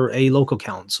or a local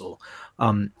council?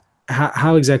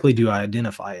 How exactly do I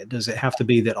identify it? Does it have to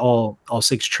be that all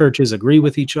 6 churches agree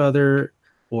with each other,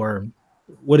 or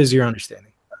what is your understanding?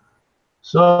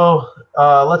 So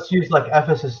let's use like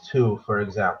Ephesus 2, for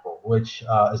example, which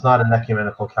is not an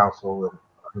ecumenical council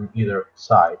on either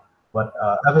side. But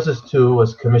Ephesus 2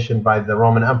 was commissioned by the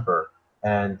Roman Emperor,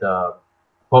 and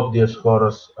Pope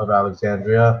Dioscoros of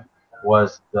Alexandria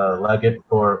was the legate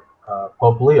for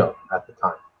Pope Leo at the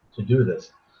time to do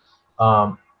this.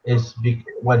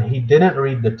 When he didn't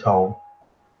read the tome,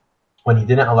 when he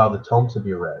didn't allow the tome to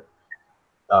be read,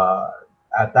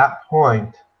 at that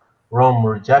point, Rome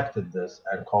rejected this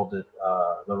and called it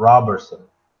the Robertson.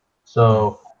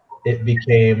 So it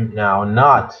became now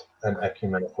not an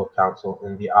ecumenical council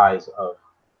in the eyes of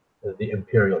the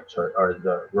imperial church or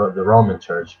the Roman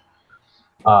church.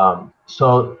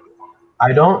 So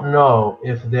I don't know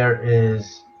if there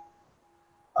is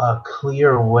a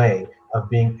clear way of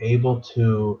being able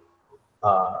to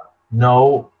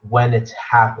know when it's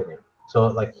happening. So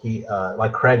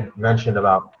like Craig mentioned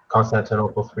about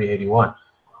Constantinople 381,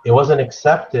 it wasn't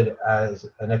accepted as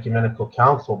an ecumenical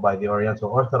council by the Oriental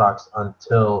Orthodox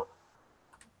until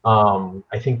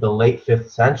I think the late 5th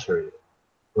century,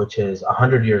 which is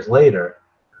 100 years later.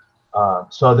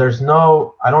 So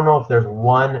I don't know if there's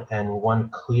one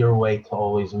clear way to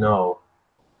always know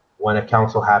when a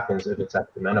council happens, if it's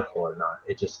ecumenical or not.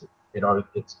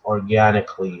 It's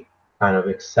organically kind of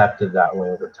accepted that way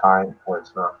over time, or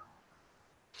it's not.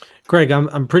 Craig,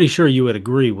 I'm pretty sure you would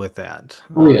agree with that.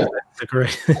 Oh, yeah.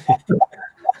 Correct.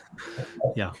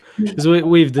 Yeah, because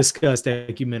we've discussed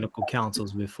ecumenical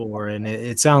councils before, and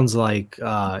it sounds like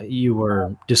you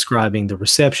were describing the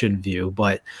reception view,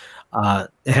 but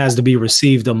it has to be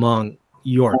received among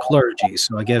your clergy.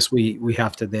 So I guess we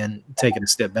have to then take it a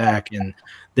step back and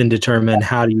then determine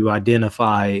how do you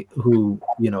identify who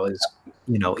is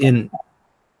in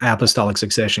apostolic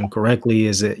succession correctly.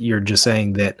 Is it you're just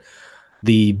saying that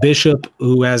the bishop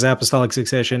who has apostolic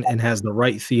succession and has the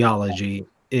right theology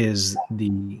is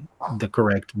the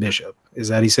correct bishop? Is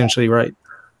that essentially right?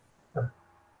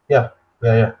 Yeah,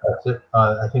 that's it.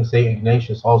 I think Saint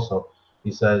Ignatius also,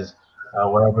 he says,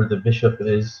 wherever the bishop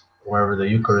is, wherever the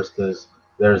Eucharist is,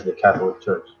 there's the Catholic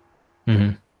Church.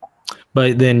 Mm-hmm.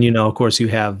 But then, of course, you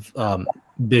have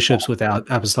bishops without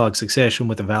apostolic succession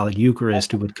with a valid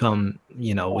Eucharist who would come,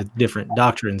 with different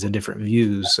doctrines and different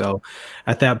views. So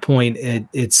at that point,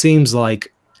 it seems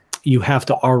like you have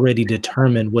to already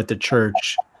determine what the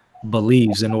church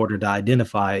believes in order to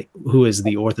identify who is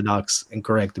the Orthodox and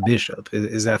correct bishop.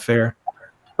 Is that fair?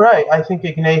 Right. I think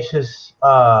Ignatius,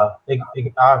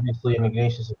 obviously in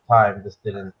Ignatius' time,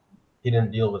 he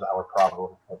didn't deal with our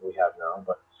problem that we have now.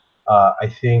 But I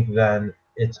think then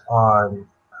it's on,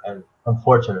 and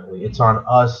unfortunately, it's on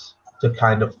us to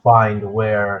kind of find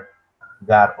where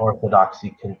that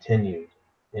orthodoxy continued,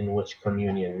 in which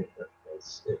communion.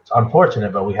 It's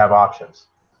unfortunate, but we have options.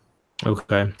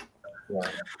 Okay. Yeah.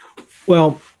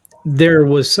 Well, there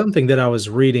was something that I was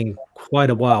reading quite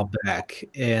a while back,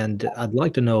 and I'd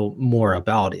like to know more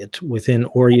about it. Within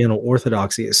Oriental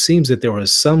Orthodoxy, it seems that there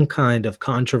was some kind of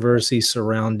controversy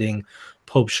surrounding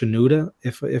Pope Shenouda,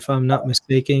 if I'm not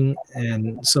mistaken,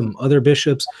 and some other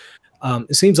bishops.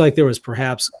 It seems like there was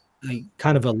perhaps a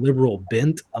kind of a liberal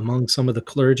bent among some of the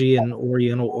clergy in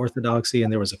Oriental Orthodoxy,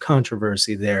 and there was a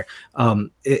controversy there.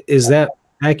 Is that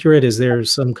accurate? Is there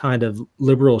some kind of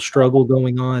liberal struggle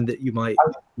going on that you might,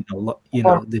 that you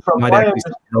From might my actually see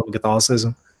in Roman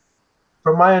Catholicism?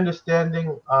 from my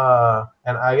understanding,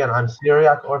 and again, I'm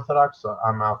Syriac Orthodox, so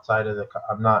I'm outside of the.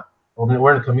 I'm not.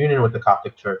 We're in communion with the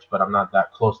Coptic Church, but I'm not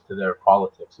that close to their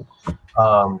politics.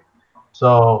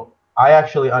 So I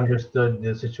actually understood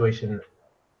the situation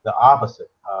the opposite.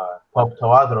 Pope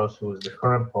Tawadros, who is the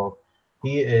current pope,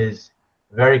 he is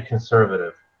very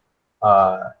conservative.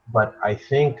 But I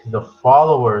think the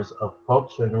followers of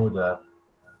Pope Shenouda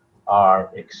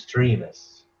are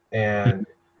extremists, and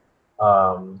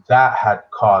that had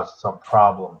caused some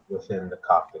problems within the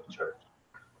Coptic Church.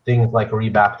 Things like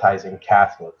rebaptizing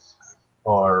Catholics,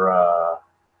 or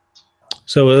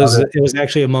So other. it was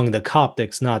actually among the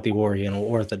Coptics, not the Oriental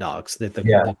Orthodox, that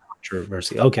Yeah. the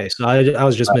controversy. Okay, so I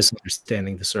was just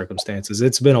misunderstanding the circumstances.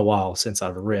 It's been a while since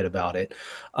I've read about it.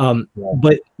 Yeah.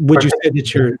 But would you say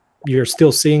that you're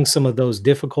still seeing some of those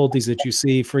difficulties that you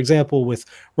see? For example, with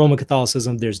Roman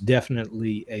Catholicism, there's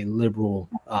definitely a liberal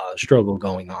struggle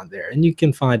going on there, and you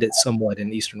can find it somewhat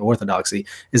in Eastern Orthodoxy.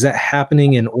 Is that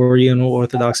happening in Oriental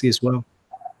Orthodoxy as well?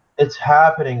 It's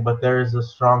happening, but there is a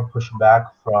strong pushback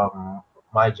from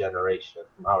my generation,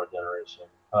 from our generation.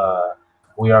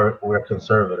 We're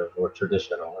conservative, we're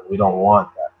traditional, and we don't want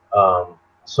that.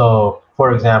 So,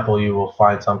 for example, you will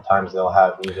find sometimes they'll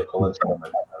have musical instruments,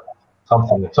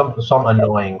 some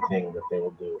annoying thing that they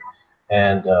will do,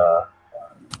 and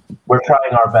we're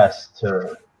trying our best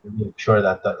to make sure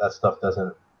that that stuff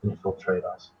doesn't infiltrate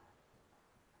us.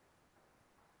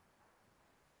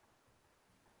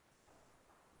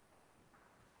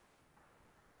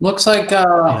 Looks like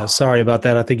Yeah, sorry about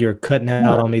that. I think you're cutting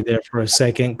out on me there for a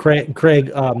second. Craig,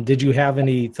 did you have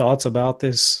any thoughts about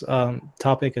this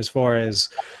topic as far as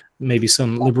maybe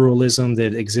some liberalism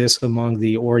that exists among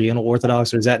the Oriental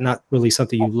Orthodox, or is that not really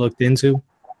something you've looked into?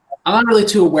 I'm not really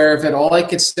too aware of it. All I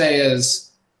could say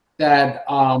is that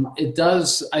it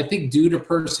does, I think, due to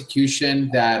persecution,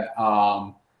 that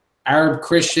Arab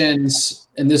Christians,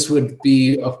 and this would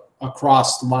be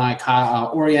across my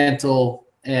Oriental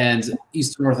and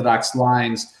Eastern Orthodox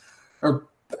lines,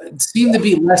 seem to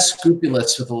be less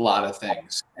scrupulous with a lot of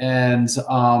things, and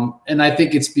I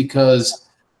think it's because,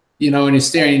 when you're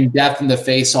staring death in the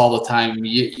face all the time,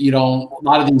 you don't. A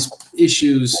lot of these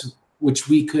issues, which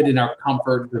we could, in our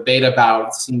comfort, debate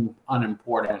about, seem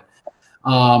unimportant.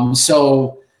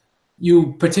 So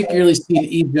you particularly see in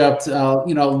Egypt,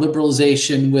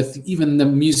 liberalization with even the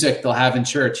music they'll have in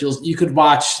church. You could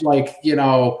watch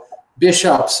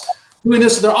bishops doing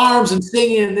this with their arms and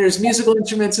singing, and there's musical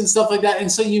instruments and stuff like that.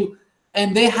 And so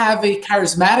they have a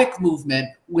charismatic movement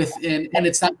within, and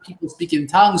it's not people speaking in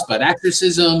tongues, but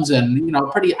exorcisms and,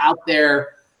 pretty out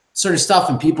there sort of stuff,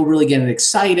 and people really getting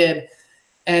excited.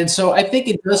 And so I think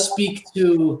it does speak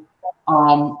to,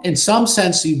 in some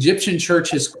sense, the Egyptian church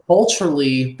has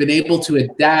culturally been able to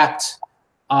adapt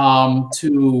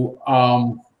to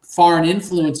foreign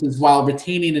influences while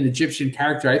retaining an Egyptian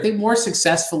character. I think more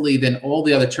successfully than all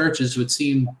the other churches would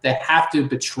seem they have to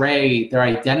betray their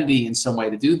identity in some way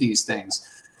to do these things.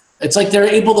 It's like they're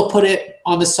able to put it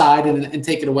on the side and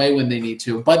take it away when they need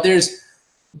to. But there's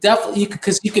definitely,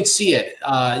 because you could see it.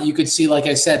 You could see, like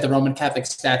I said, the Roman Catholic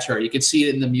stature. You could see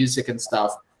it in the music and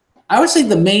stuff. I would say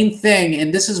the main thing,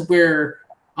 and this is where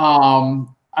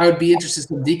I would be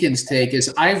interested in Deacon's take,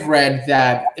 is I've read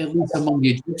that, at least among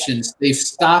the Egyptians, they've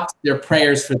stopped their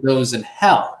prayers for those in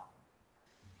hell.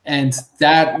 And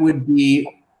that would be,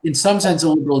 in some sense, a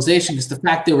liberalization, because the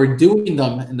fact they were doing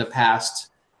them in the past,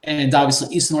 and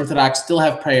obviously Eastern Orthodox still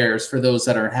have prayers for those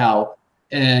that are in hell,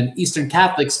 and Eastern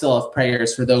Catholics still have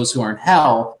prayers for those who are in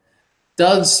hell,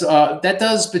 that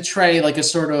does betray like a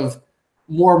sort of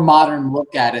more modern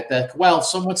look at it, that, well, if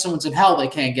someone's in hell, they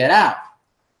can't get out.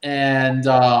 And,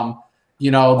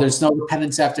 there's no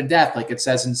repentance after death, like it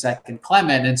says in 2nd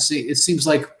Clement. And it seems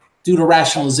like, due to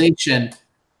rationalization,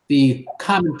 the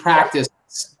common practice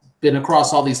been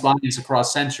across all these lines,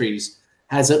 across centuries,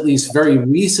 has at least very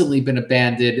recently been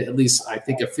abandoned, at least I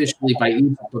think officially, by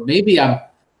Egypt. But maybe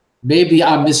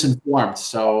I'm misinformed.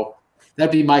 So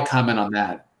that'd be my comment on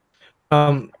that.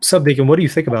 Subdeacon, what do you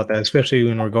think about that, especially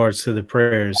in regards to the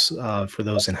prayers for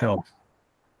those in hell?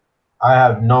 I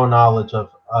have no knowledge of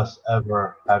us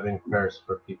ever having prayers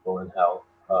for people in hell.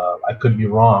 I could be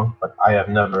wrong, but I have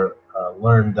never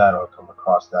learned that or come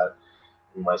across that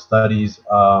in my studies.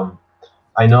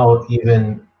 I know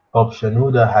even Pope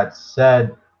Shenouda had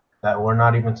said that we're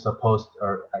not even supposed,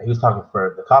 or he was talking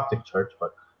for the Coptic Church,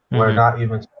 but we're not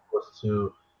even supposed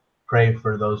to pray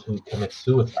for those who commit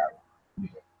suicide.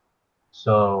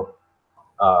 So,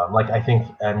 like I think,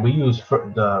 and we use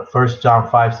the 1 John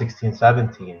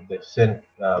 5:16-17, the sin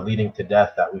leading to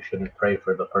death, that we shouldn't pray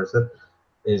for the person,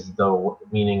 is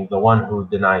meaning the one who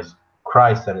denies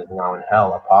Christ and is now in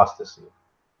hell, apostasy,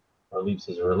 or leaves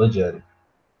his religion.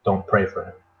 Don't pray for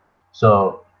him.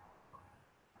 So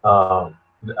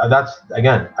that's,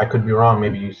 again, I could be wrong.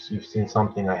 Maybe you've seen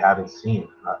something I haven't seen.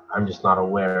 I'm just not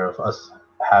aware of us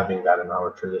having that in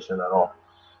our tradition at all.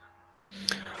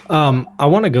 I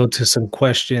want to go to some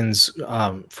questions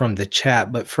from the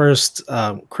chat, but first,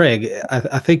 Craig,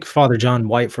 I think Father John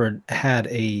Whiteford had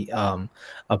a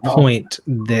point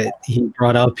that he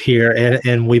brought up here,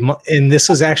 and this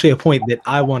is actually a point that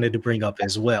I wanted to bring up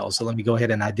as well. So let me go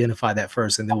ahead and identify that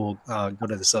first, and then we'll go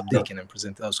to the subdeacon and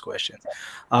present those questions.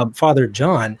 Father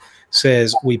John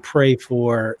says we pray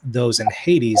for those in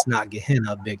Hades, not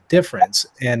Gehenna. Big difference.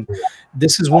 And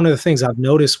this is one of the things I've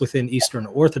noticed within Eastern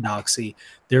Orthodoxy.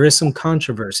 There is some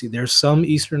controversy. There's some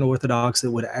Eastern Orthodox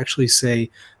that would actually say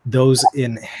those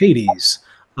in Hades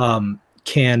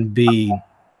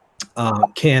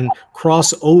can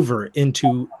cross over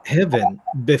into heaven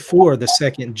before the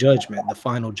second judgment, the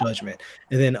final judgment.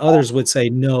 And then others would say,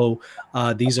 no,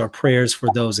 these are prayers for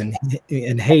those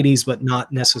in Hades, but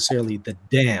not necessarily the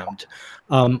damned.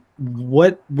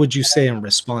 What would you say in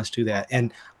response to that?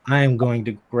 And I am going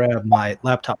to grab my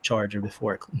laptop charger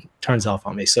before it turns off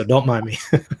on me, so don't mind me.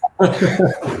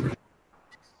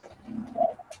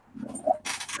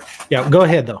 Yeah, go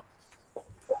ahead, though.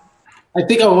 I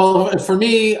think, well, for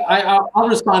me, I'll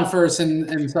respond first, and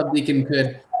Subdeacon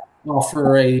could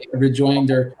offer a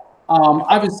rejoinder.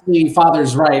 Obviously,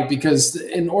 Father's right, because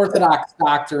in Orthodox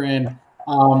doctrine,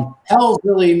 hell's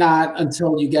really not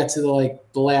until you get to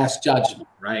the Last Judgment,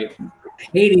 right?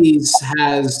 Hades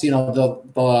has,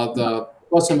 the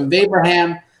bosom of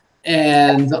Abraham,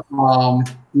 and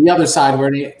the other side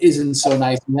where it isn't so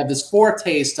nice. You have this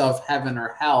foretaste of heaven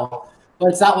or hell, but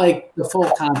it's not like the full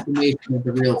consummation of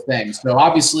the real thing. So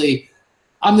obviously,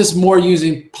 I'm just more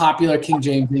using popular King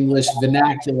James English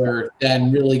vernacular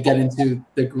than really get into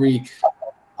the Greek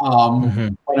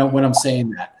when I'm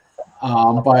saying that.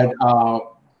 But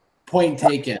point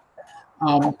taken.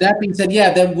 That being said,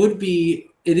 yeah, that would be.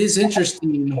 It is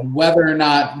interesting whether or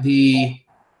not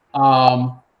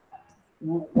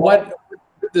what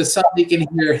the subdeacon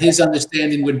here, his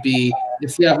understanding would be,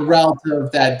 if you have a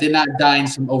relative that did not die in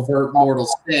some overt mortal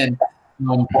sin,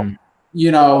 where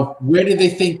do they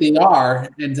think they are,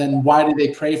 and then why do they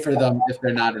pray for them if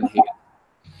they're not in Hades?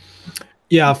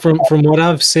 Yeah, from what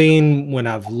I've seen when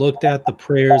I've looked at the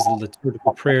prayers, the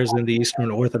liturgical prayers in the Eastern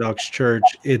Orthodox Church,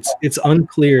 it's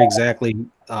unclear exactly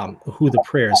who the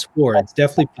prayer is for. It's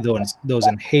definitely for those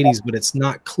in Hades, but it's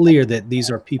not clear that these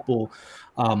are people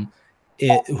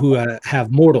who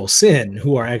have mortal sin,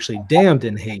 who are actually damned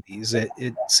in Hades.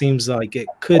 It seems like it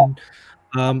could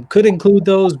include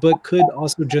those, but could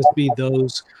also just be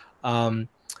those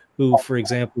who, for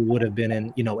example, would have been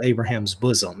in, Abraham's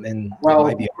bosom. And well,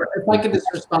 if I could just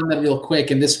respond to that real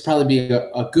quick, and this would probably be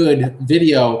a good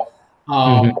video.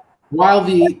 While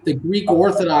the Greek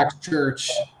Orthodox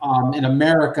Church in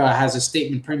America has a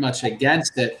statement pretty much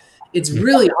against it, it's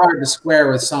really hard to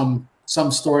square with some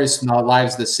stories from the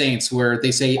lives of the saints where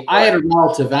they say, I had a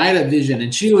relative and I had a vision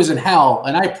and she was in hell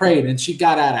and I prayed and she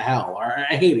got out of hell, or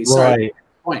Hades. Sorry,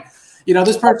 point.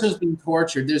 This person was being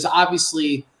tortured. There's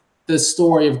obviously the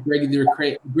story of Gregory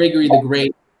the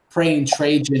Great praying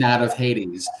Trajan out of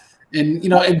Hades, and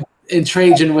and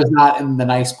Trajan was not in the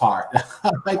nice part.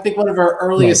 I think one of our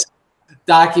earliest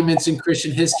documents in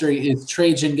Christian history is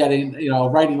Trajan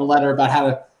writing a letter about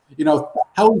how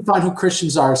we find who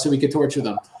Christians are so we could torture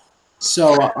them.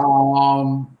 So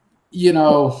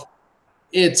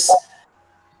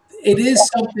it is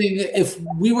something. If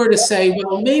we were to say,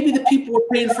 well, maybe the people we're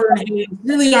praying for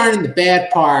really aren't in the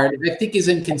bad part, I think is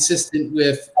inconsistent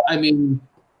with. I mean,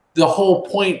 the whole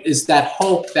point is that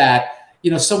hope that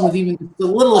someone with even the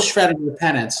littlest shred of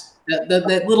repentance,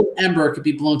 that little ember could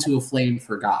be blown to a flame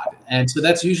for God, and so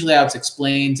that's usually how it's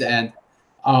explained. And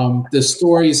the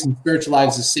stories and spiritual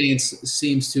lives of saints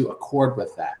seems to accord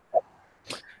with that.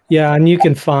 Yeah, and you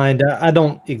can find, I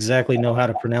don't exactly know how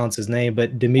to pronounce his name,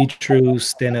 but Dimitru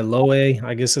Staniloe,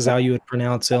 I guess is how you would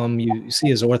pronounce him. You see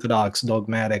his Orthodox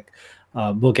dogmatic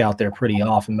book out there pretty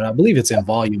often, but I believe it's in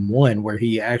volume 1 where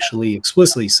he actually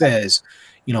explicitly says,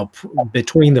 you know,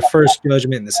 between the first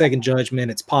judgment and the second judgment,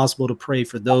 it's possible to pray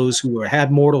for those who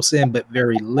had mortal sin, but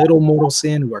very little mortal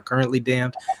sin, who are currently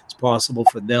damned. It's possible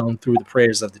for them through the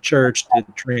prayers of the church to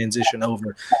transition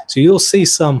over. So you'll see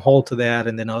some hold to that,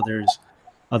 and then others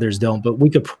don't, but we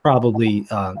could probably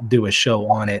do a show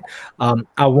on it.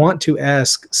 I want to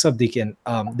ask Subdeacon,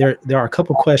 there are a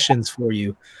couple questions for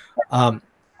you.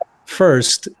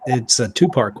 First, it's a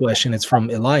two-part question. It's from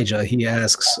Elijah. He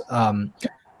asks,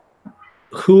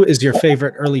 who is your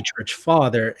favorite early church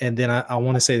father? And then I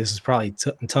want to say, this is probably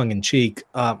tongue-in-cheek,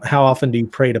 how often do you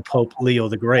pray to Pope Leo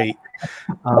the Great?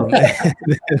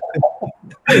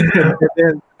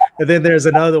 And then there's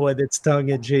another one that's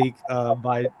tongue-in-cheek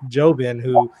by Jobin,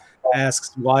 who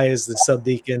asks, why is the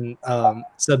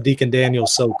subdeacon Daniel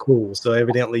so cool? So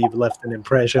evidently you've left an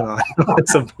impression on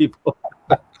some people.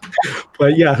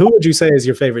 But yeah, who would you say is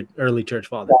your favorite early church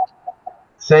father?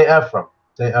 St. Ephrem.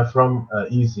 St. Ephrem,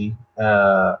 easy.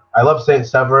 I love St.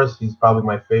 Severus. He's probably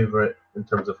my favorite in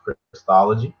terms of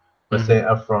Christology. But St.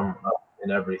 Ephrem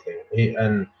in everything.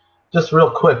 And just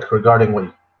real quick regarding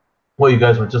what you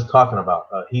guys were just talking about.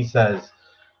 He says,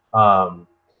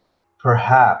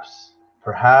 perhaps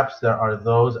there are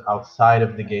those outside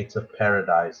of the gates of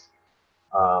paradise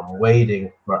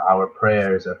waiting for our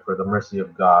prayers and for the mercy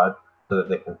of God so that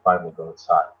they can finally go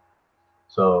inside.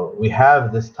 So we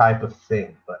have this type of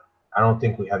thing, but I don't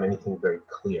think we have anything very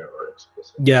clear or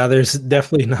explicit. Yeah, there's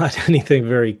definitely not anything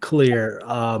very clear.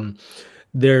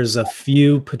 There's a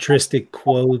few patristic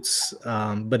quotes,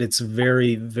 but it's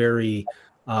very, very,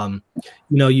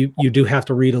 you do have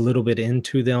to read a little bit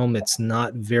into them. It's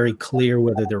not very clear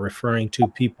whether they're referring to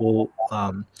people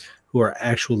who are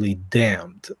actually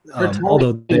damned.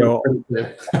 Although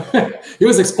he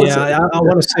was explicit. Yeah, I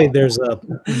want to say there's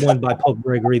one by Pope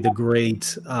Gregory the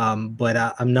Great, but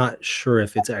I'm not sure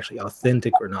if it's actually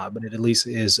authentic or not, but it at least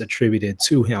is attributed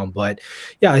to him. But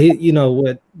yeah,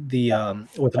 what the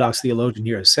Orthodox theologian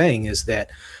here is saying is that,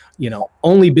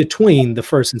 only between the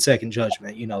first and second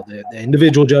judgment, the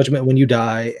individual judgment when you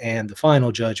die and the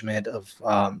final judgment of,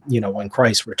 when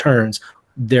Christ returns,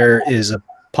 there is a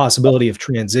possibility of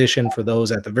transition for those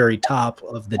at the very top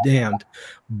of the damned.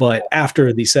 But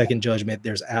after the second judgment,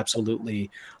 there's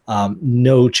absolutely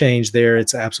no change there.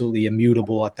 It's absolutely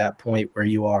immutable at that point. Where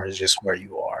you are is just where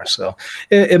you are. So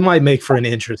it might make for an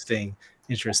interesting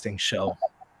show.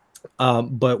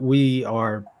 But we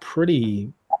are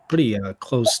pretty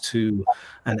close to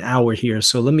an hour here.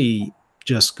 So let me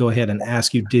just go ahead and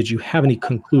ask you, did you have any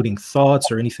concluding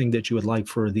thoughts or anything that you would like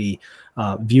for the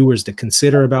viewers to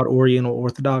consider about Oriental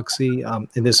Orthodoxy? And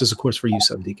this is, of course, for you,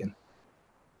 Subdeacon.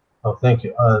 Oh, thank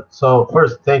you. So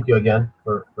first, thank you again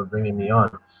for bringing me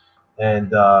on.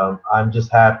 And I'm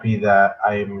just happy that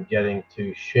I'm getting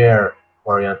to share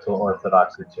Oriental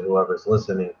Orthodoxy to whoever's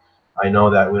listening. I know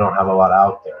that we don't have a lot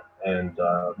out there, and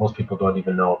most people don't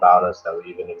even know about us, that we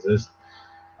even exist.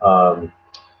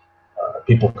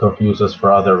 People confuse us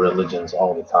for other religions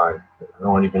all the time.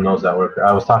 No one even knows that we're.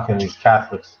 I was talking to these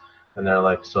Catholics, and they're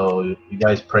like, "So you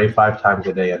guys pray 5 times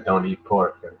a day and don't eat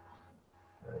pork?"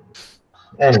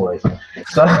 Anyways,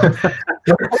 so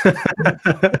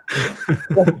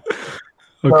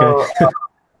okay.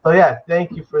 So yeah,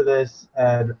 thank you for this.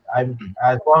 And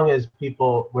as long as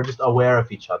we're just aware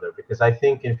of each other, because I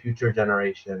think in future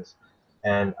generations,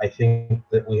 and I think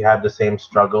that we have the same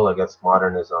struggle against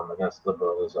modernism, against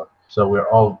liberalism. So we're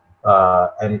all,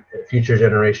 and future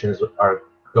generations are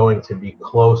going to be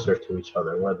closer to each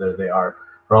other, whether they are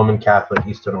Roman Catholic,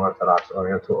 Eastern Orthodox,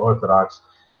 Oriental Orthodox.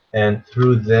 And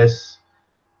through this,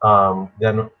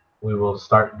 then we will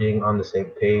start being on the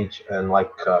same page. And like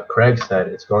Craig said,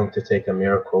 it's going to take a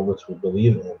miracle, which we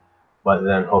believe in, but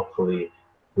then hopefully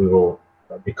we will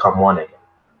become one again.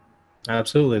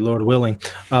 Absolutely, Lord willing.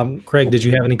 Craig, did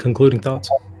you have any concluding thoughts?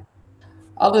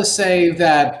 I'll just say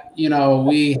that,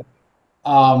 we,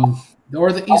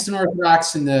 the Eastern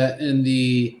Orthodox and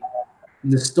the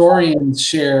Nestorians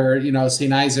share,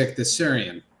 St. Isaac the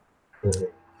Syrian. Mm-hmm.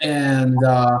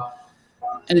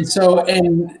 And so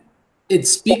it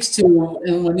speaks to,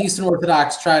 and when Eastern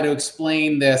Orthodox try to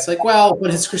explain this, like, well, but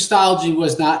his Christology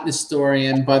was not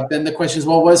Nestorian, but then the question is,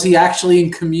 well, was he actually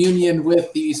in communion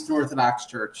with the Eastern Orthodox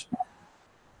Church?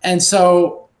 And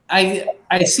so I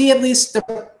see at least,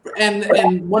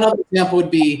 and one other example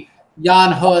would be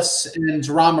Jan Hus and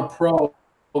Jerome of Prague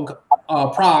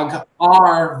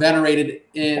are venerated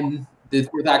in the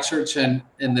Orthodox Church and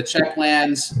in the Czech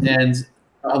lands, and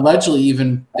allegedly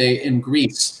even in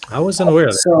Greece. I wasn't aware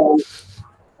of that.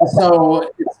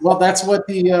 So Well, that's what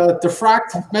the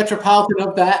Fract Metropolitan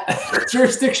of that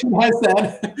jurisdiction has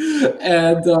said.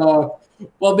 And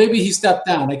well, maybe he stepped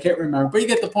down. I can't remember, but you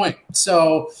get the point.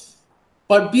 So,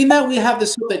 but being that we have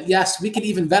this hope that yes, we can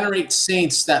even venerate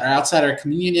saints that are outside our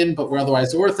communion, but we're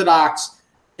otherwise Orthodox.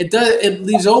 It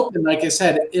leaves open, like I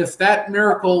said, if that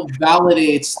miracle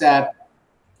validates that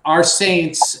our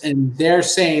saints and their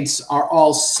saints are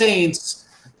all saints,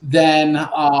 then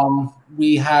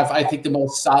we have, I think, the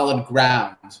most solid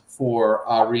ground for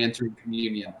re-entering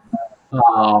communion.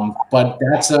 But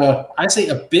that's I say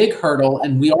a big hurdle,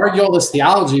 and we argue all this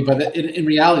theology, but in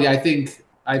reality, I think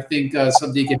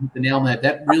Subdeacon hit the nail on that.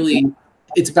 That really,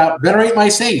 it's about venerate my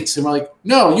saints, and we're like,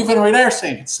 no, you venerate our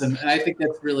saints, and I think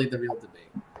that's really the real debate.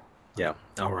 Yeah.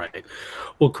 All right.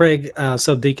 Well, Craig,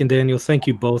 Subdeacon Daniel, thank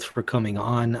you both for coming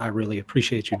on. I really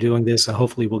appreciate you doing this.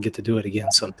 Hopefully we'll get to do it again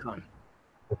sometime.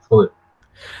 Absolutely.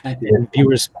 And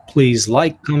viewers, please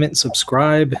like, comment,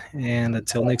 subscribe, and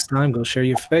until next time, go share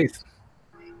your faith.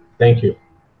 Thank you.